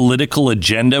just a political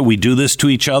agenda? We do this to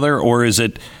each other, or is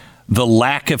it the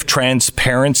lack of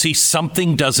transparency?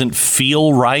 Something doesn't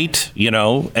feel right,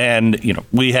 and,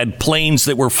 we had planes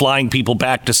that were flying people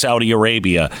back to Saudi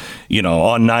Arabia,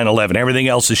 on 9/11. Everything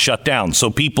else is shut down. So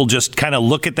people just kind of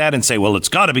look at that and say, well, it's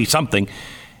got to be something.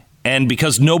 And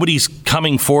because nobody's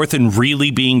coming forth and really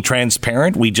being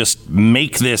transparent, we just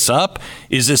make this up.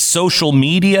 Is this social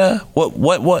media?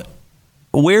 What?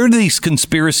 Where do these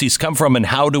conspiracies come from, and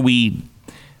how do we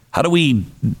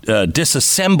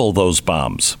disassemble those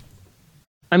bombs?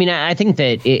 I mean, I think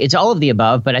that it's all of the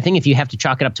above, but I think if you have to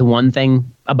chalk it up to one thing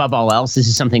above all else, this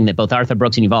is something that both Arthur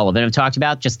Brooks and Yuval Levin have talked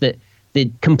about, just the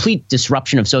complete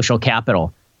disruption of social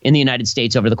capital in the United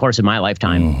States over the course of my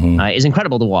lifetime is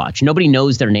incredible to watch. Nobody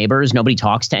knows their neighbors. Nobody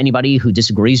talks to anybody who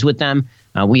disagrees with them.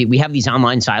 We have these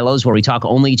online silos where we talk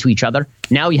only to each other.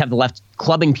 Now you have the left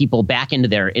clubbing people back into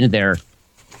their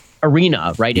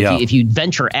arena, right? Yeah. If you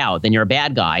venture out, then you're a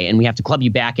bad guy, and we have to club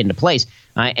you back into place.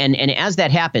 And as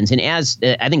that happens, and as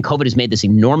I think COVID has made this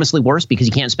enormously worse because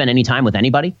you can't spend any time with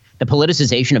anybody, the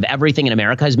politicization of everything in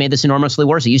America has made this enormously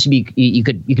worse. It used to be you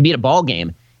could be at a ball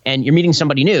game and you're meeting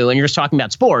somebody new and you're just talking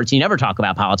about sports. And you never talk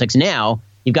about politics. Now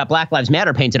you've got Black Lives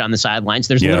Matter painted on the sidelines.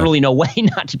 There's literally no way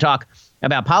not to talk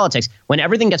about politics. When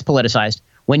everything gets politicized,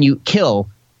 when you kill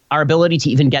our ability to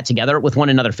even get together with one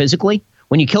another physically,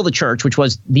 when you kill the church, which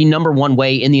was the number one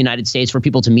way in the United States for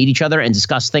people to meet each other and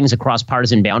discuss things across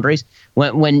partisan boundaries,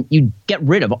 when you get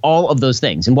rid of all of those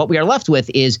things, and what we are left with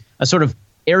is a sort of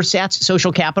ersatz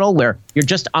social capital where you're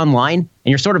just online and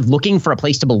you're sort of looking for a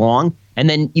place to belong, and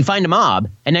then you find a mob,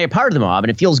 and now you're part of the mob,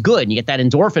 and it feels good, and you get that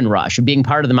endorphin rush of being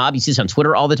part of the mob. You see this on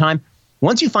Twitter all the time.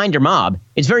 Once you find your mob,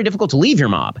 it's very difficult to leave your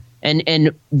mob.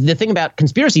 And the thing about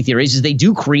conspiracy theories is they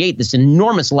do create this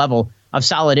enormous level of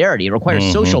solidarity. It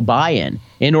requires social buy-in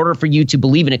in order for you to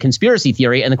believe in a conspiracy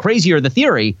theory. And the crazier the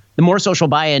theory, the more social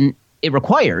buy-in it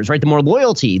requires, right? The more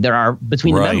loyalty there are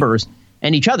between the members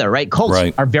and each other, right?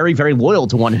 Cults are very, very loyal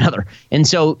to one another. And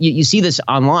so you see this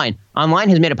online. Online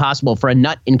has made it possible for a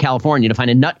nut in California to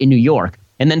find a nut in New York,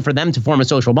 and then for them to form a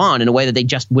social bond in a way that they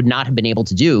just would not have been able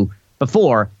to do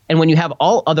before. And when you have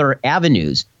all other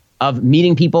avenues of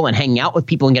meeting people and hanging out with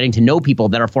people and getting to know people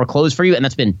that are foreclosed for you, and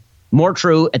that's been more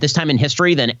true at this time in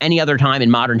history than any other time in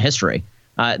modern history,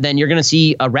 then you're going to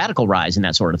see a radical rise in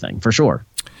that sort of thing, for sure.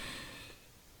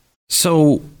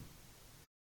 So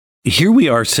here we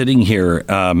are sitting here,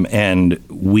 and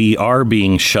we are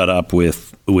being shut up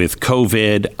with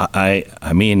COVID.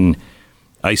 I mean,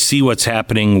 I see what's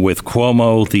happening with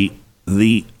Cuomo,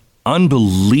 the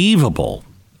unbelievable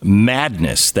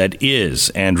madness that is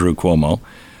Andrew Cuomo,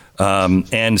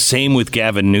 and same with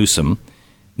Gavin Newsom.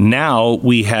 Now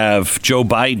we have Joe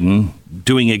Biden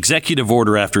doing executive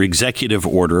order after executive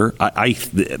order.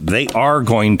 They are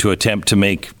going to attempt to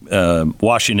make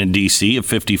Washington, D.C. a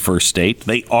 51st state.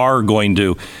 They are going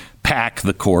to pack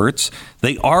the courts.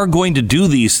 They are going to do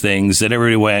these things that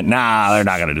everybody went, nah, they're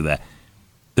not going to do that.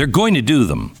 They're going to do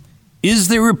them. Is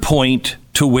there a point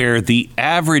to where the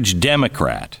average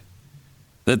Democrat,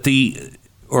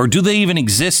 or do they even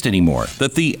exist anymore,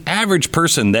 that the average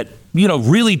person that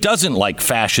really doesn't like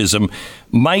fascism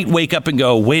might wake up and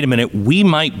go, wait a minute, we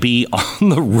might be on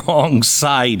the wrong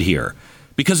side here?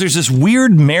 Because there's this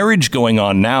weird marriage going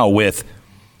on now with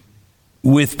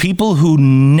people who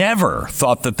never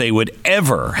thought that they would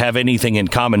ever have anything in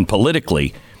common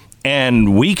politically.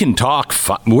 And we can talk.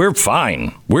 We're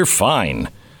fine. We're fine.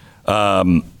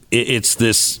 It's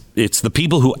the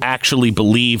people who actually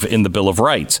believe in the Bill of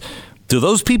Rights. Do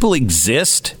those people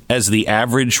exist as the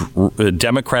average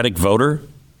Democratic voter?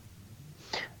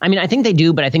 I mean, I think they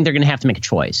do, but I think they're going to have to make a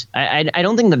choice. I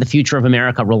don't think that the future of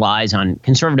America relies on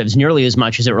conservatives nearly as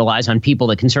much as it relies on people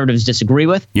that conservatives disagree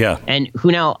with, and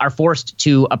who now are forced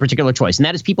to a particular choice. And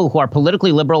that is people who are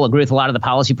politically liberal, agree with a lot of the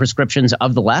policy prescriptions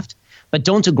of the left, but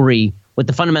don't agree with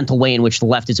the fundamental way in which the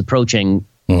left is approaching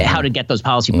how to get those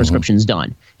policy prescriptions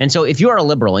done. And so if you are a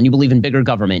liberal and you believe in bigger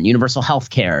government, universal health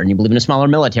care, and you believe in a smaller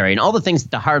military and all the things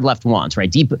that the hard left wants, right?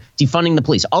 Defunding the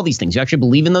police, all these things, you actually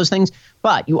believe in those things,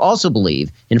 but you also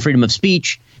believe in freedom of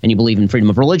speech, and you believe in freedom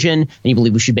of religion, and you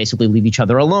believe we should basically leave each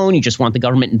other alone. You just want the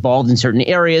government involved in certain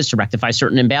areas to rectify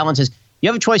certain imbalances. You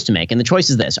have a choice to make, and the choice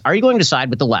is this. Are you going to side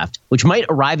with the left, which might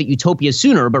arrive at utopia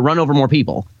sooner but run over more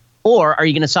people? Or are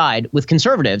you going to side with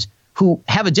conservatives who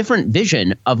have a different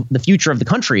vision of the future of the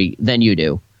country than you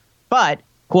do, but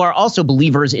who are also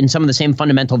believers in some of the same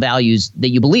fundamental values that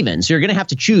you believe in? So you're going to have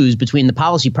to choose between the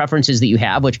policy preferences that you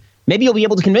have, which maybe you'll be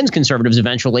able to convince conservatives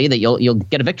eventually that you'll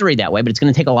get a victory that way, but it's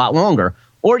going to take a lot longer.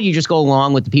 Or you just go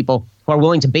along with the people who are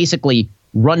willing to basically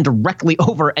run directly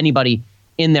over anybody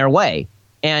in their way.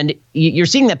 And you're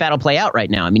seeing that battle play out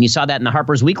right now. I mean, you saw that in the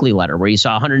Harper's Weekly letter where you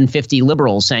saw 150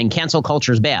 liberals saying cancel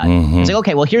culture is bad. It's like,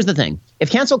 okay, well, here's the thing.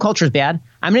 If cancel culture is bad,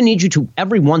 I'm going to need you to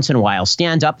every once in a while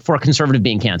stand up for a conservative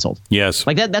being canceled. Yes.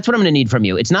 Like that's what I'm going to need from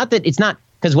you. It's not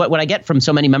because what I get from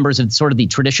so many members of sort of the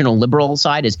traditional liberal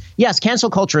side is, yes, cancel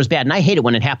culture is bad, and I hate it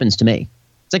when it happens to me.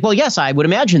 It's like, well, yes, I would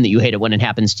imagine that you hate it when it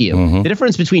happens to you. The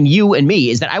difference between you and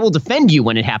me is that I will defend you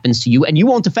when it happens to you, and you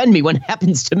won't defend me when it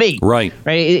happens to me. Right.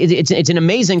 It's an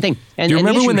amazing thing. And do you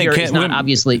remember when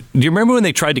obviously? Do you remember when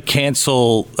they tried to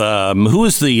cancel? Who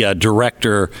was the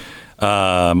director?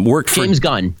 Worked for James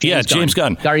Gunn. James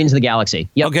Gunn. Guardians of the Galaxy.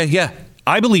 Yep. Okay. Yeah.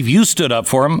 I believe you stood up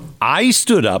for him. I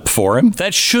stood up for him.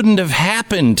 That shouldn't have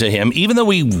happened to him, even though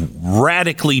we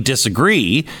radically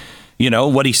disagree. You know,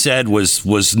 what he said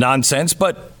was nonsense,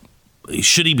 but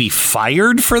should he be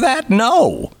fired for that?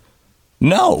 No.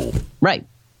 Right.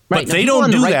 But they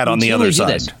don't do that on the other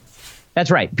side.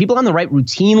 That's right. People on the right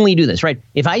routinely do this, right?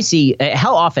 If I see,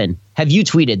 how often have you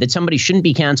tweeted that somebody shouldn't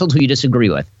be canceled who you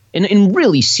disagree with? In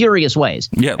really serious ways.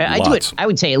 Yeah, I do it, I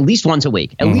would say, at least once a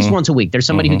week. At least once a week, there's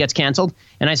somebody who gets canceled.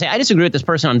 And I say, I disagree with this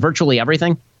person on virtually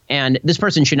everything. And this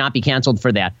person should not be canceled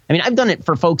for that. I mean, I've done it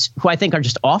for folks who I think are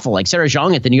just awful, like Sarah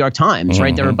Jeong at the New York Times,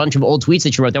 right? There were a bunch of old tweets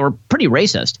that she wrote that were pretty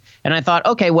racist. And I thought,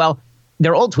 okay, well,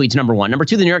 they're old tweets, number one. Number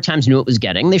two, the New York Times knew it was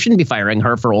getting. They shouldn't be firing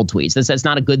her for old tweets. That's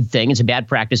not a good thing. It's a bad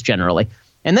practice generally.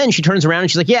 And then she turns around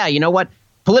and she's like, yeah, you know what?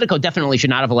 Politico definitely should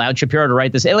not have allowed Shapiro to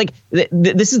write this. Like,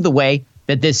 this is the way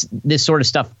that this sort of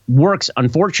stuff works,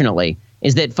 unfortunately,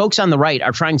 is that folks on the right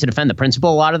are trying to defend the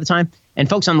principle a lot of the time, and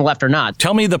folks on the left are not.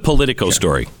 Tell me the Politico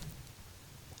story.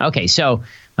 Okay, so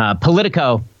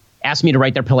Politico asked me to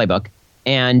write their playbook,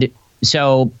 and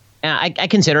so I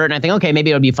consider it, and I think, okay,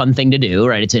 maybe it would be a fun thing to do,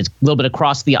 right? It's a little bit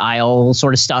across the aisle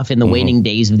sort of stuff in the waning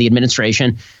days of the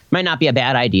administration. Might not be a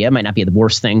bad idea, might not be the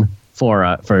worst thing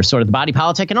for sort of the body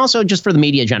politic, and also just for the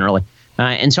media generally.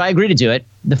 And so I agreed to do it.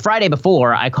 The Friday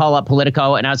before, I call up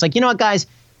Politico, and I was like, you know what, guys?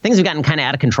 Things have gotten kind of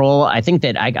out of control. I think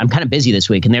that I'm kind of busy this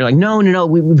week. And they're like, no,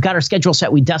 we've got our schedule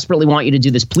set. We desperately want you to do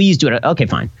this. Please do it. Okay,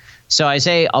 fine. So I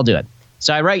say, I'll do it.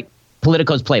 So I write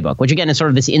Politico's playbook, which again is sort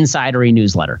of this insidery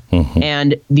newsletter.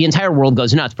 And the entire world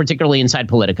goes nuts, particularly inside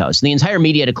Politico. So the entire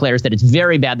media declares that it's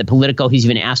very bad that Politico has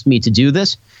even asked me to do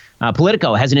this.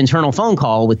 Politico has an internal phone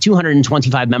call with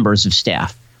 225 members of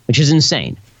staff, which is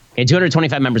insane. Okay,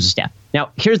 225 members of staff. Now,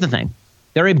 here's the thing.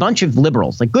 There are a bunch of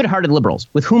liberals, like good-hearted liberals,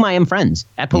 with whom I am friends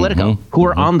at Politico, who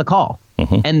are on the call.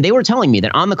 And they were telling me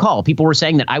that on the call, people were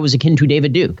saying that I was akin to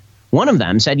David Duke. One of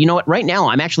them said, you know what, right now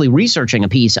I'm actually researching a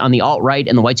piece on the alt-right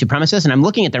and the white supremacists, and I'm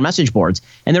looking at their message boards,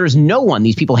 and there is no one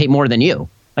these people hate more than you.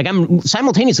 Like, I'm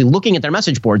simultaneously looking at their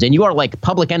message boards, and you are like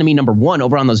public enemy number one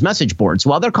over on those message boards.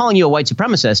 While they're calling you a white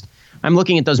supremacist, I'm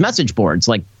looking at those message boards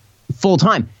like full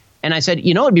time. And I said,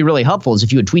 you know, it'd be really helpful is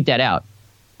if you would tweet that out.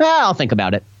 I'll think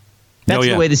about it. That's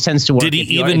the way this tends to work. Did he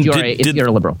if you're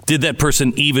a liberal. Did that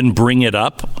person even bring it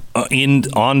up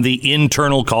on the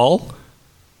internal call?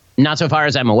 Not so far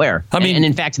as I'm aware. I mean, and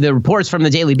in fact, the reports from the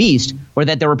Daily Beast were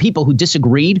that there were people who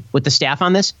disagreed with the staff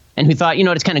on this and who thought, you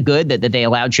know, it's kind of good that they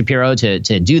allowed Shapiro to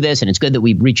do this, and it's good that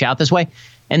we reach out this way.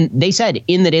 And they said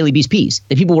in the Daily Beast piece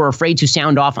that people were afraid to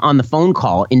sound off on the phone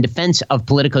call in defense of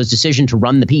Politico's decision to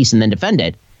run the piece and then defend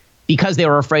it, because they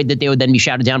were afraid that they would then be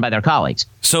shouted down by their colleagues.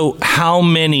 So how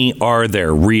many are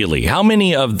there really? How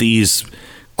many of these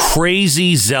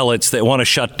crazy zealots that want to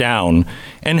shut down,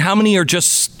 and how many are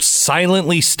just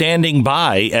silently standing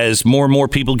by as more and more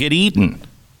people get eaten?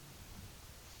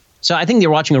 So I think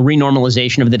you're watching a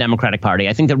renormalization of the Democratic Party.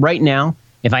 I think that right now,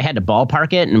 if I had to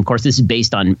ballpark it, and of course this is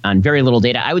based on very little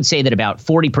data, I would say that about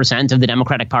 40% of the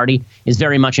Democratic Party is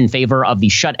very much in favor of the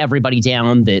shut everybody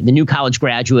down, the new college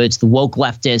graduates, the woke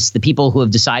leftists, the people who have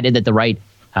decided that the right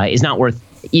is not worth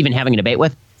even having a debate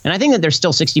with. And I think that there's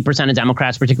still 60% of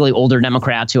Democrats, particularly older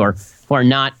Democrats, who are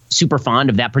not super fond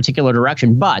of that particular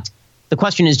direction. But The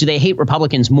question is, do they hate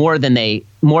Republicans more than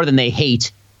they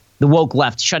hate the woke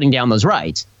left shutting down those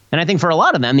rights? And I think for a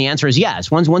lot of them, the answer is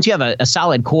yes. Once you have a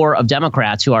solid core of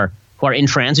Democrats who are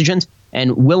intransigent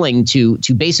and willing to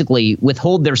basically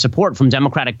withhold their support from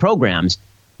Democratic programs,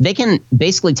 they can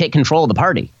basically take control of the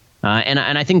party. And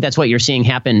I think that's what you're seeing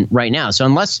happen right now. So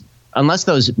unless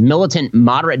those militant,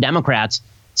 moderate Democrats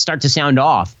start to sound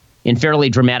off in fairly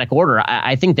dramatic order,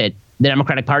 I think that the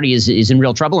Democratic Party is in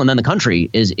real trouble, and then the country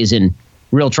is in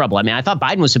real trouble. I mean, I thought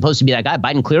Biden was supposed to be that guy.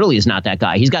 Biden clearly is not that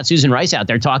guy. He's got Susan Rice out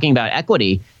there talking about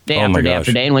equity day after day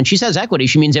after day. And when she says equity,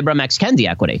 she means Ibram X. Kendi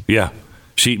equity. Yeah,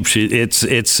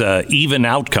 it's even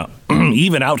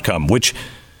outcome, which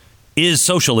is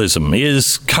socialism,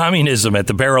 is communism at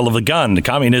the barrel of a gun. The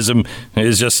communism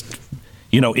is just,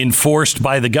 enforced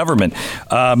by the government.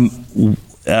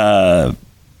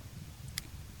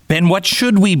 Ben, what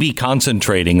should we be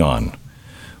concentrating on?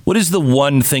 What is the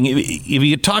one thing, if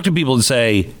you talk to people and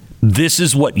say, this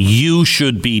is what you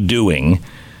should be doing,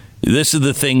 this is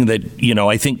the thing that,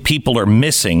 I think people are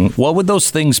missing, what would those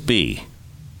things be?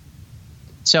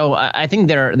 So I think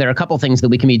there are a couple things that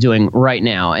we can be doing right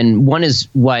now. And one is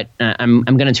what I'm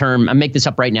going to I'll make this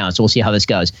up right now, so we'll see how this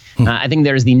goes. I think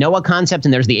there's the Noah concept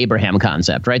and there's the Abraham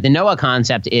concept, right? The Noah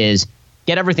concept is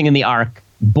get everything in the ark,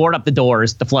 board up the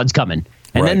doors, the flood's coming.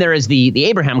 And then there is the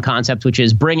Abraham concept, which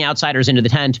is bring outsiders into the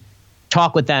tent,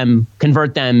 talk with them,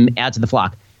 convert them, add to the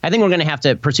flock. I think we're going to have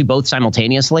to pursue both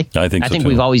simultaneously. I think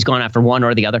we've always gone after one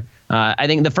or the other. I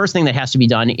think the first thing that has to be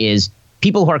done is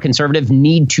people who are conservative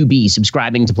need to be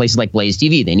subscribing to places like Blaze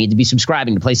TV. They need to be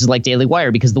subscribing to places like Daily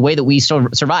Wire, because the way that we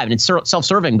survive, and it's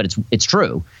self-serving, but it's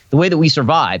true, the way that we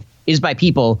survive is by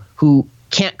people who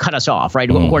can't cut us off, right?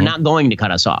 Mm-hmm. We're not going to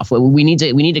cut us off. We need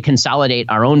to consolidate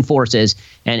our own forces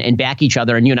and back each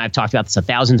other. And you and I have talked about this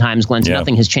 1,000 times, Glenn. So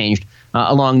nothing has changed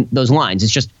along those lines.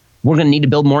 It's just we're going to need to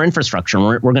build more infrastructure.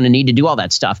 We're going to need to do all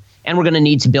that stuff. And we're going to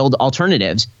need to build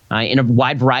alternatives in a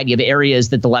wide variety of areas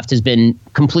that the left has been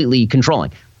completely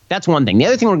controlling. That's one thing. The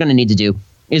other thing we're going to need to do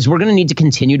is we're going to need to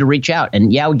continue to reach out. And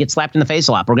we get slapped in the face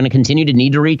a lot. We're going to continue to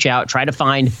need to reach out, try to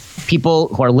find people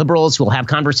who are liberals who will have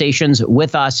conversations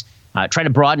with us, try to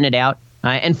broaden it out,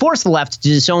 and force the left to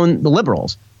disown the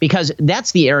liberals, because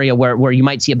that's the area where you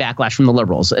might see a backlash from the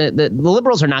liberals. The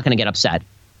liberals are not going to get upset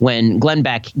when Glenn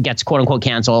Beck gets quote-unquote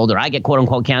canceled, or I get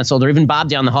quote-unquote canceled, or even Bob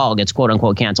down the hall gets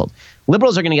quote-unquote canceled.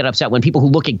 Liberals are going to get upset when people who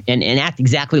look and act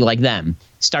exactly like them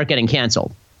start getting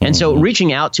canceled. And so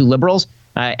reaching out to liberals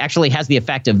actually has the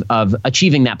effect of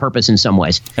achieving that purpose in some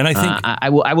ways. And I think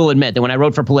I will admit that when I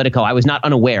wrote for Politico, I was not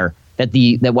unaware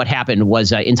that what happened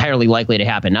was entirely likely to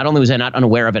happen. Not only was I not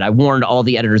unaware of it, I warned all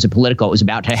the editors of Politico it was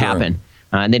about to happen.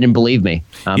 And they didn't believe me.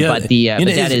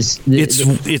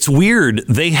 It's weird.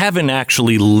 They haven't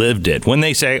actually lived it. When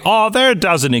they say, "Oh, there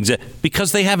doesn't exist,"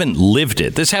 because they haven't lived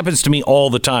it. This happens to me all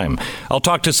the time. I'll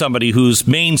talk to somebody who's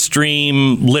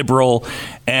mainstream liberal,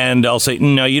 and I'll say,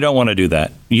 "No, you don't want to do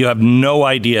that. You have no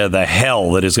idea the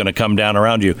hell that is going to come down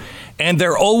around you," and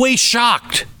they're always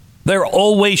shocked. They're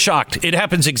always shocked. It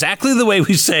happens exactly the way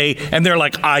we say, and they're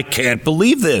like, "I can't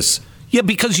believe this." Yeah,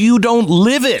 because you don't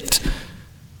live it.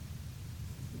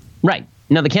 Right.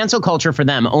 Now, the cancel culture for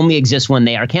them only exists when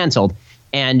they are canceled.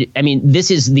 And I mean, this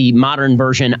is the modern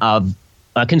version of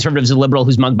conservatives, a liberal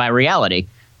who's mugged by reality.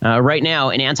 Right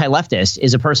now, an anti-leftist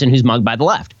is a person who's mugged by the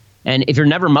left. And if you're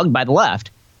never mugged by the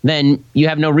left, then you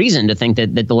have no reason to think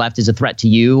that the left is a threat to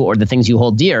you or the things you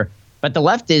hold dear. But the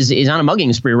left is on a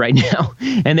mugging spree right now,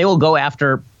 and they will go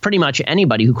after pretty much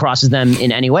anybody who crosses them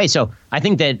in any way. So I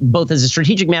think that both as a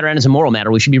strategic matter and as a moral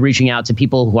matter, we should be reaching out to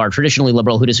people who are traditionally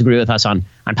liberal, who disagree with us on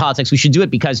politics. We should do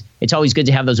it because it's always good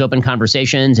to have those open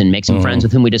conversations and make some friends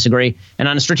with whom we disagree. And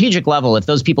on a strategic level, if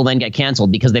those people then get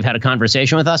canceled because they've had a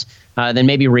conversation with us, then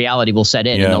maybe reality will set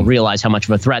in and they'll realize how much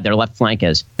of a threat their left flank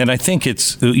is. And I think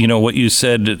it's, what you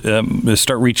said,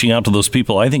 start reaching out to those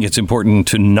people. I think it's important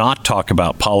to not talk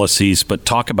about policies, but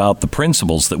talk about the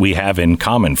principles that we have in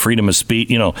common. Freedom of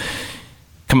speech,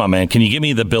 come on, man, can you give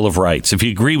me the Bill of Rights? If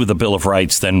you agree with the Bill of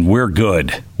Rights, then we're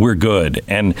good. We're good.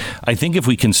 And I think if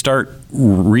we can start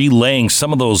relaying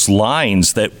some of those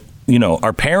lines that,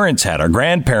 our parents had, our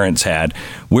grandparents had,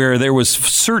 where there was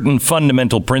certain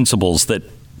fundamental principles that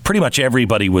pretty much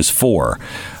everybody was for.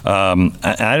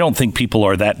 I don't think people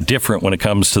are that different when it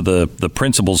comes to the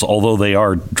principles, although they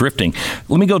are drifting.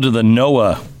 Let me go to the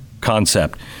Noah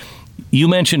concept. You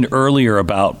mentioned earlier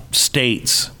about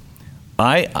states.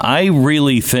 I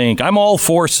really think I'm all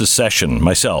for secession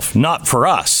myself, not for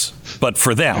us, but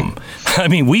for them. I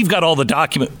mean, we've got all the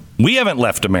We haven't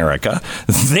left America.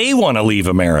 They want to leave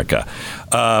America.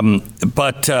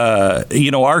 But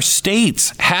our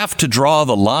states have to draw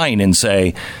the line and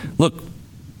say, look,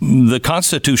 the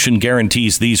Constitution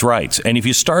guarantees these rights. And if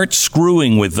you start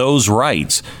screwing with those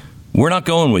rights, we're not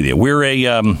going with you. We're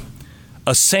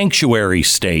a sanctuary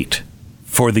state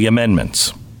for the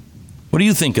amendments. What do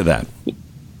you think of that?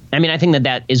 I mean, I think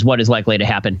that is what is likely to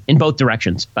happen in both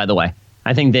directions, by the way.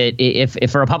 I think that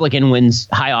if a Republican wins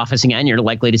high office again, you're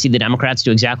likely to see the Democrats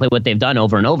do exactly what they've done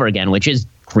over and over again, which is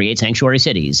create sanctuary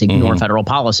cities, ignore federal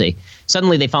policy.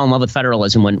 Suddenly they fall in love with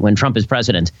federalism when Trump is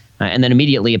president. And then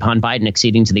immediately upon Biden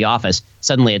acceding to the office,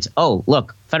 suddenly it's, oh,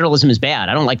 look, federalism is bad.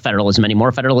 I don't like federalism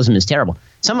anymore. Federalism is terrible.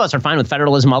 Some of us are fine with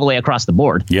federalism all the way across the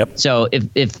board. Yep. So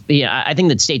I think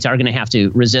that states are going to have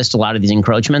to resist a lot of these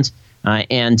encroachments.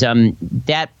 And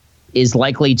that is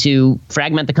likely to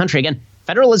fragment the country. Again,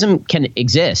 federalism can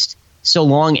exist so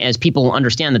long as people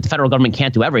understand that the federal government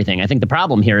can't do everything. I think the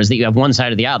problem here is that you have one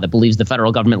side of the aisle that believes the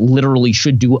federal government literally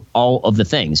should do all of the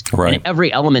things. Right. And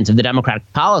every element of the Democratic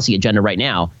policy agenda right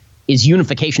now is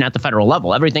unification at the federal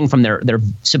level. Everything from their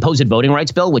supposed voting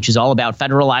rights bill, which is all about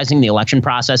federalizing the election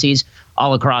processes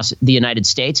all across the United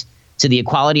States, to the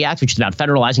Equality Act, which is about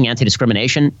federalizing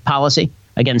anti-discrimination policy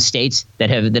against states that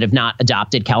have not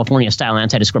adopted California-style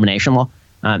anti-discrimination law.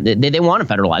 They want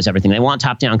to federalize everything. They want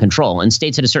top-down control. And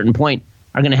states at a certain point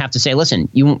are going to have to say, listen,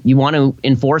 you want to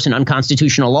enforce an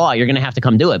unconstitutional law, you're going to have to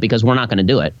come do it because we're not going to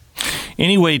do it.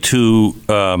 Any way to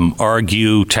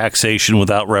argue taxation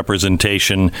without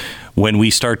representation when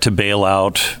we start to bail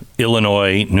out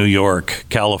Illinois, New York,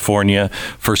 California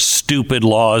for stupid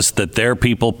laws that their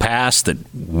people passed that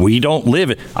we don't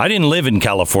live in? I didn't live in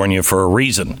California for a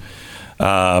reason.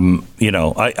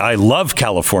 I love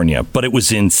California, but it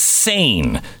was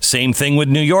insane. Same thing with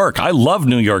New York. I love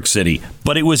New York City,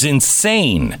 but it was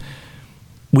insane.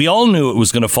 We all knew it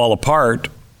was going to fall apart.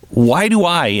 Why do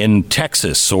I in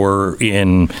Texas or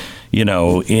in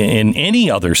any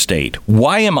other state,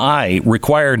 why am I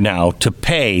required now to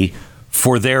pay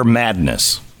for their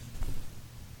madness?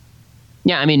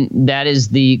 Yeah, I mean, that is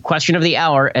the question of the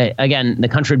hour. Again, the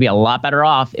country would be a lot better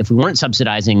off if we weren't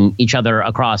subsidizing each other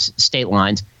across state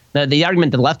lines. The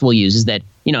argument the left will use is that,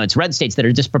 it's red states that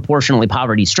are disproportionately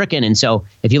poverty stricken. And so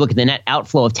if you look at the net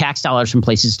outflow of tax dollars from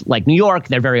places like New York,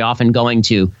 they're very often going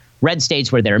to red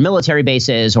states where there are military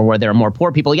bases or where there are more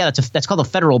poor people. Yeah, that's called a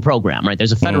federal program, right?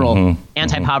 There's a federal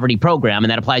anti-poverty program,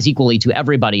 and that applies equally to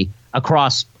everybody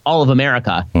across all of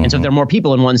America. And so if there are more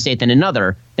people in one state than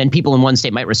another, then people in one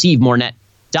state might receive more net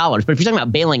dollars. But if you're talking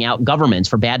about bailing out governments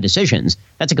for bad decisions,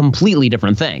 that's a completely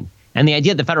different thing. And the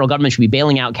idea that the federal government should be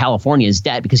bailing out California's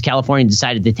debt because California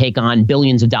decided to take on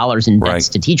billions of dollars in debts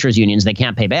to teachers unions they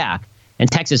can't pay back, and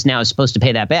Texas now is supposed to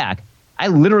pay that back. I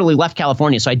literally left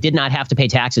California, so I did not have to pay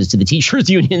taxes to the teachers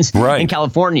unions in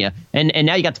California. And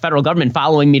now you got the federal government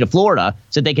following me to Florida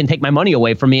so they can take my money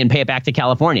away from me and pay it back to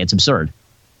California. It's absurd.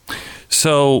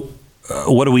 So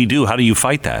what do we do? How do you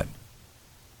fight that?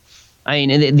 I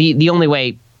mean, the only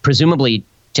way, presumably,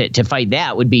 to fight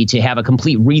that would be to have a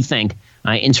complete rethink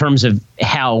in terms of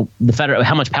how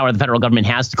much power the federal government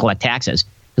has to collect taxes.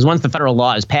 Because once the federal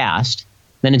law is passed,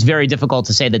 then it's very difficult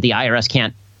to say that the IRS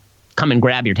can't come and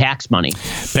grab your tax money.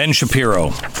 Ben Shapiro,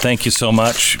 thank you so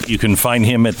much. You can find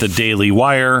him at the Daily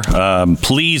Wire.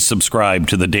 Please subscribe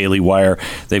to the Daily Wire.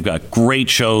 They've got great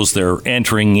shows. They're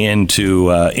entering into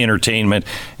entertainment.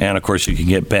 And, of course, you can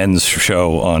get Ben's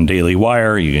show on Daily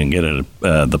Wire. You can get it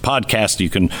the podcast. You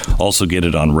can also get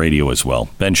it on radio as well.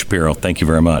 Ben Shapiro, thank you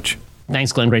very much.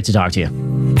 Thanks, Glenn. Great to talk to you.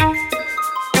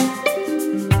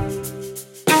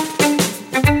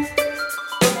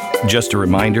 Just a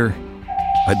reminder,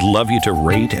 I'd love you to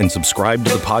rate and subscribe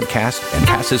to the podcast and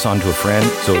pass this on to a friend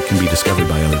so it can be discovered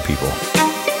by other people.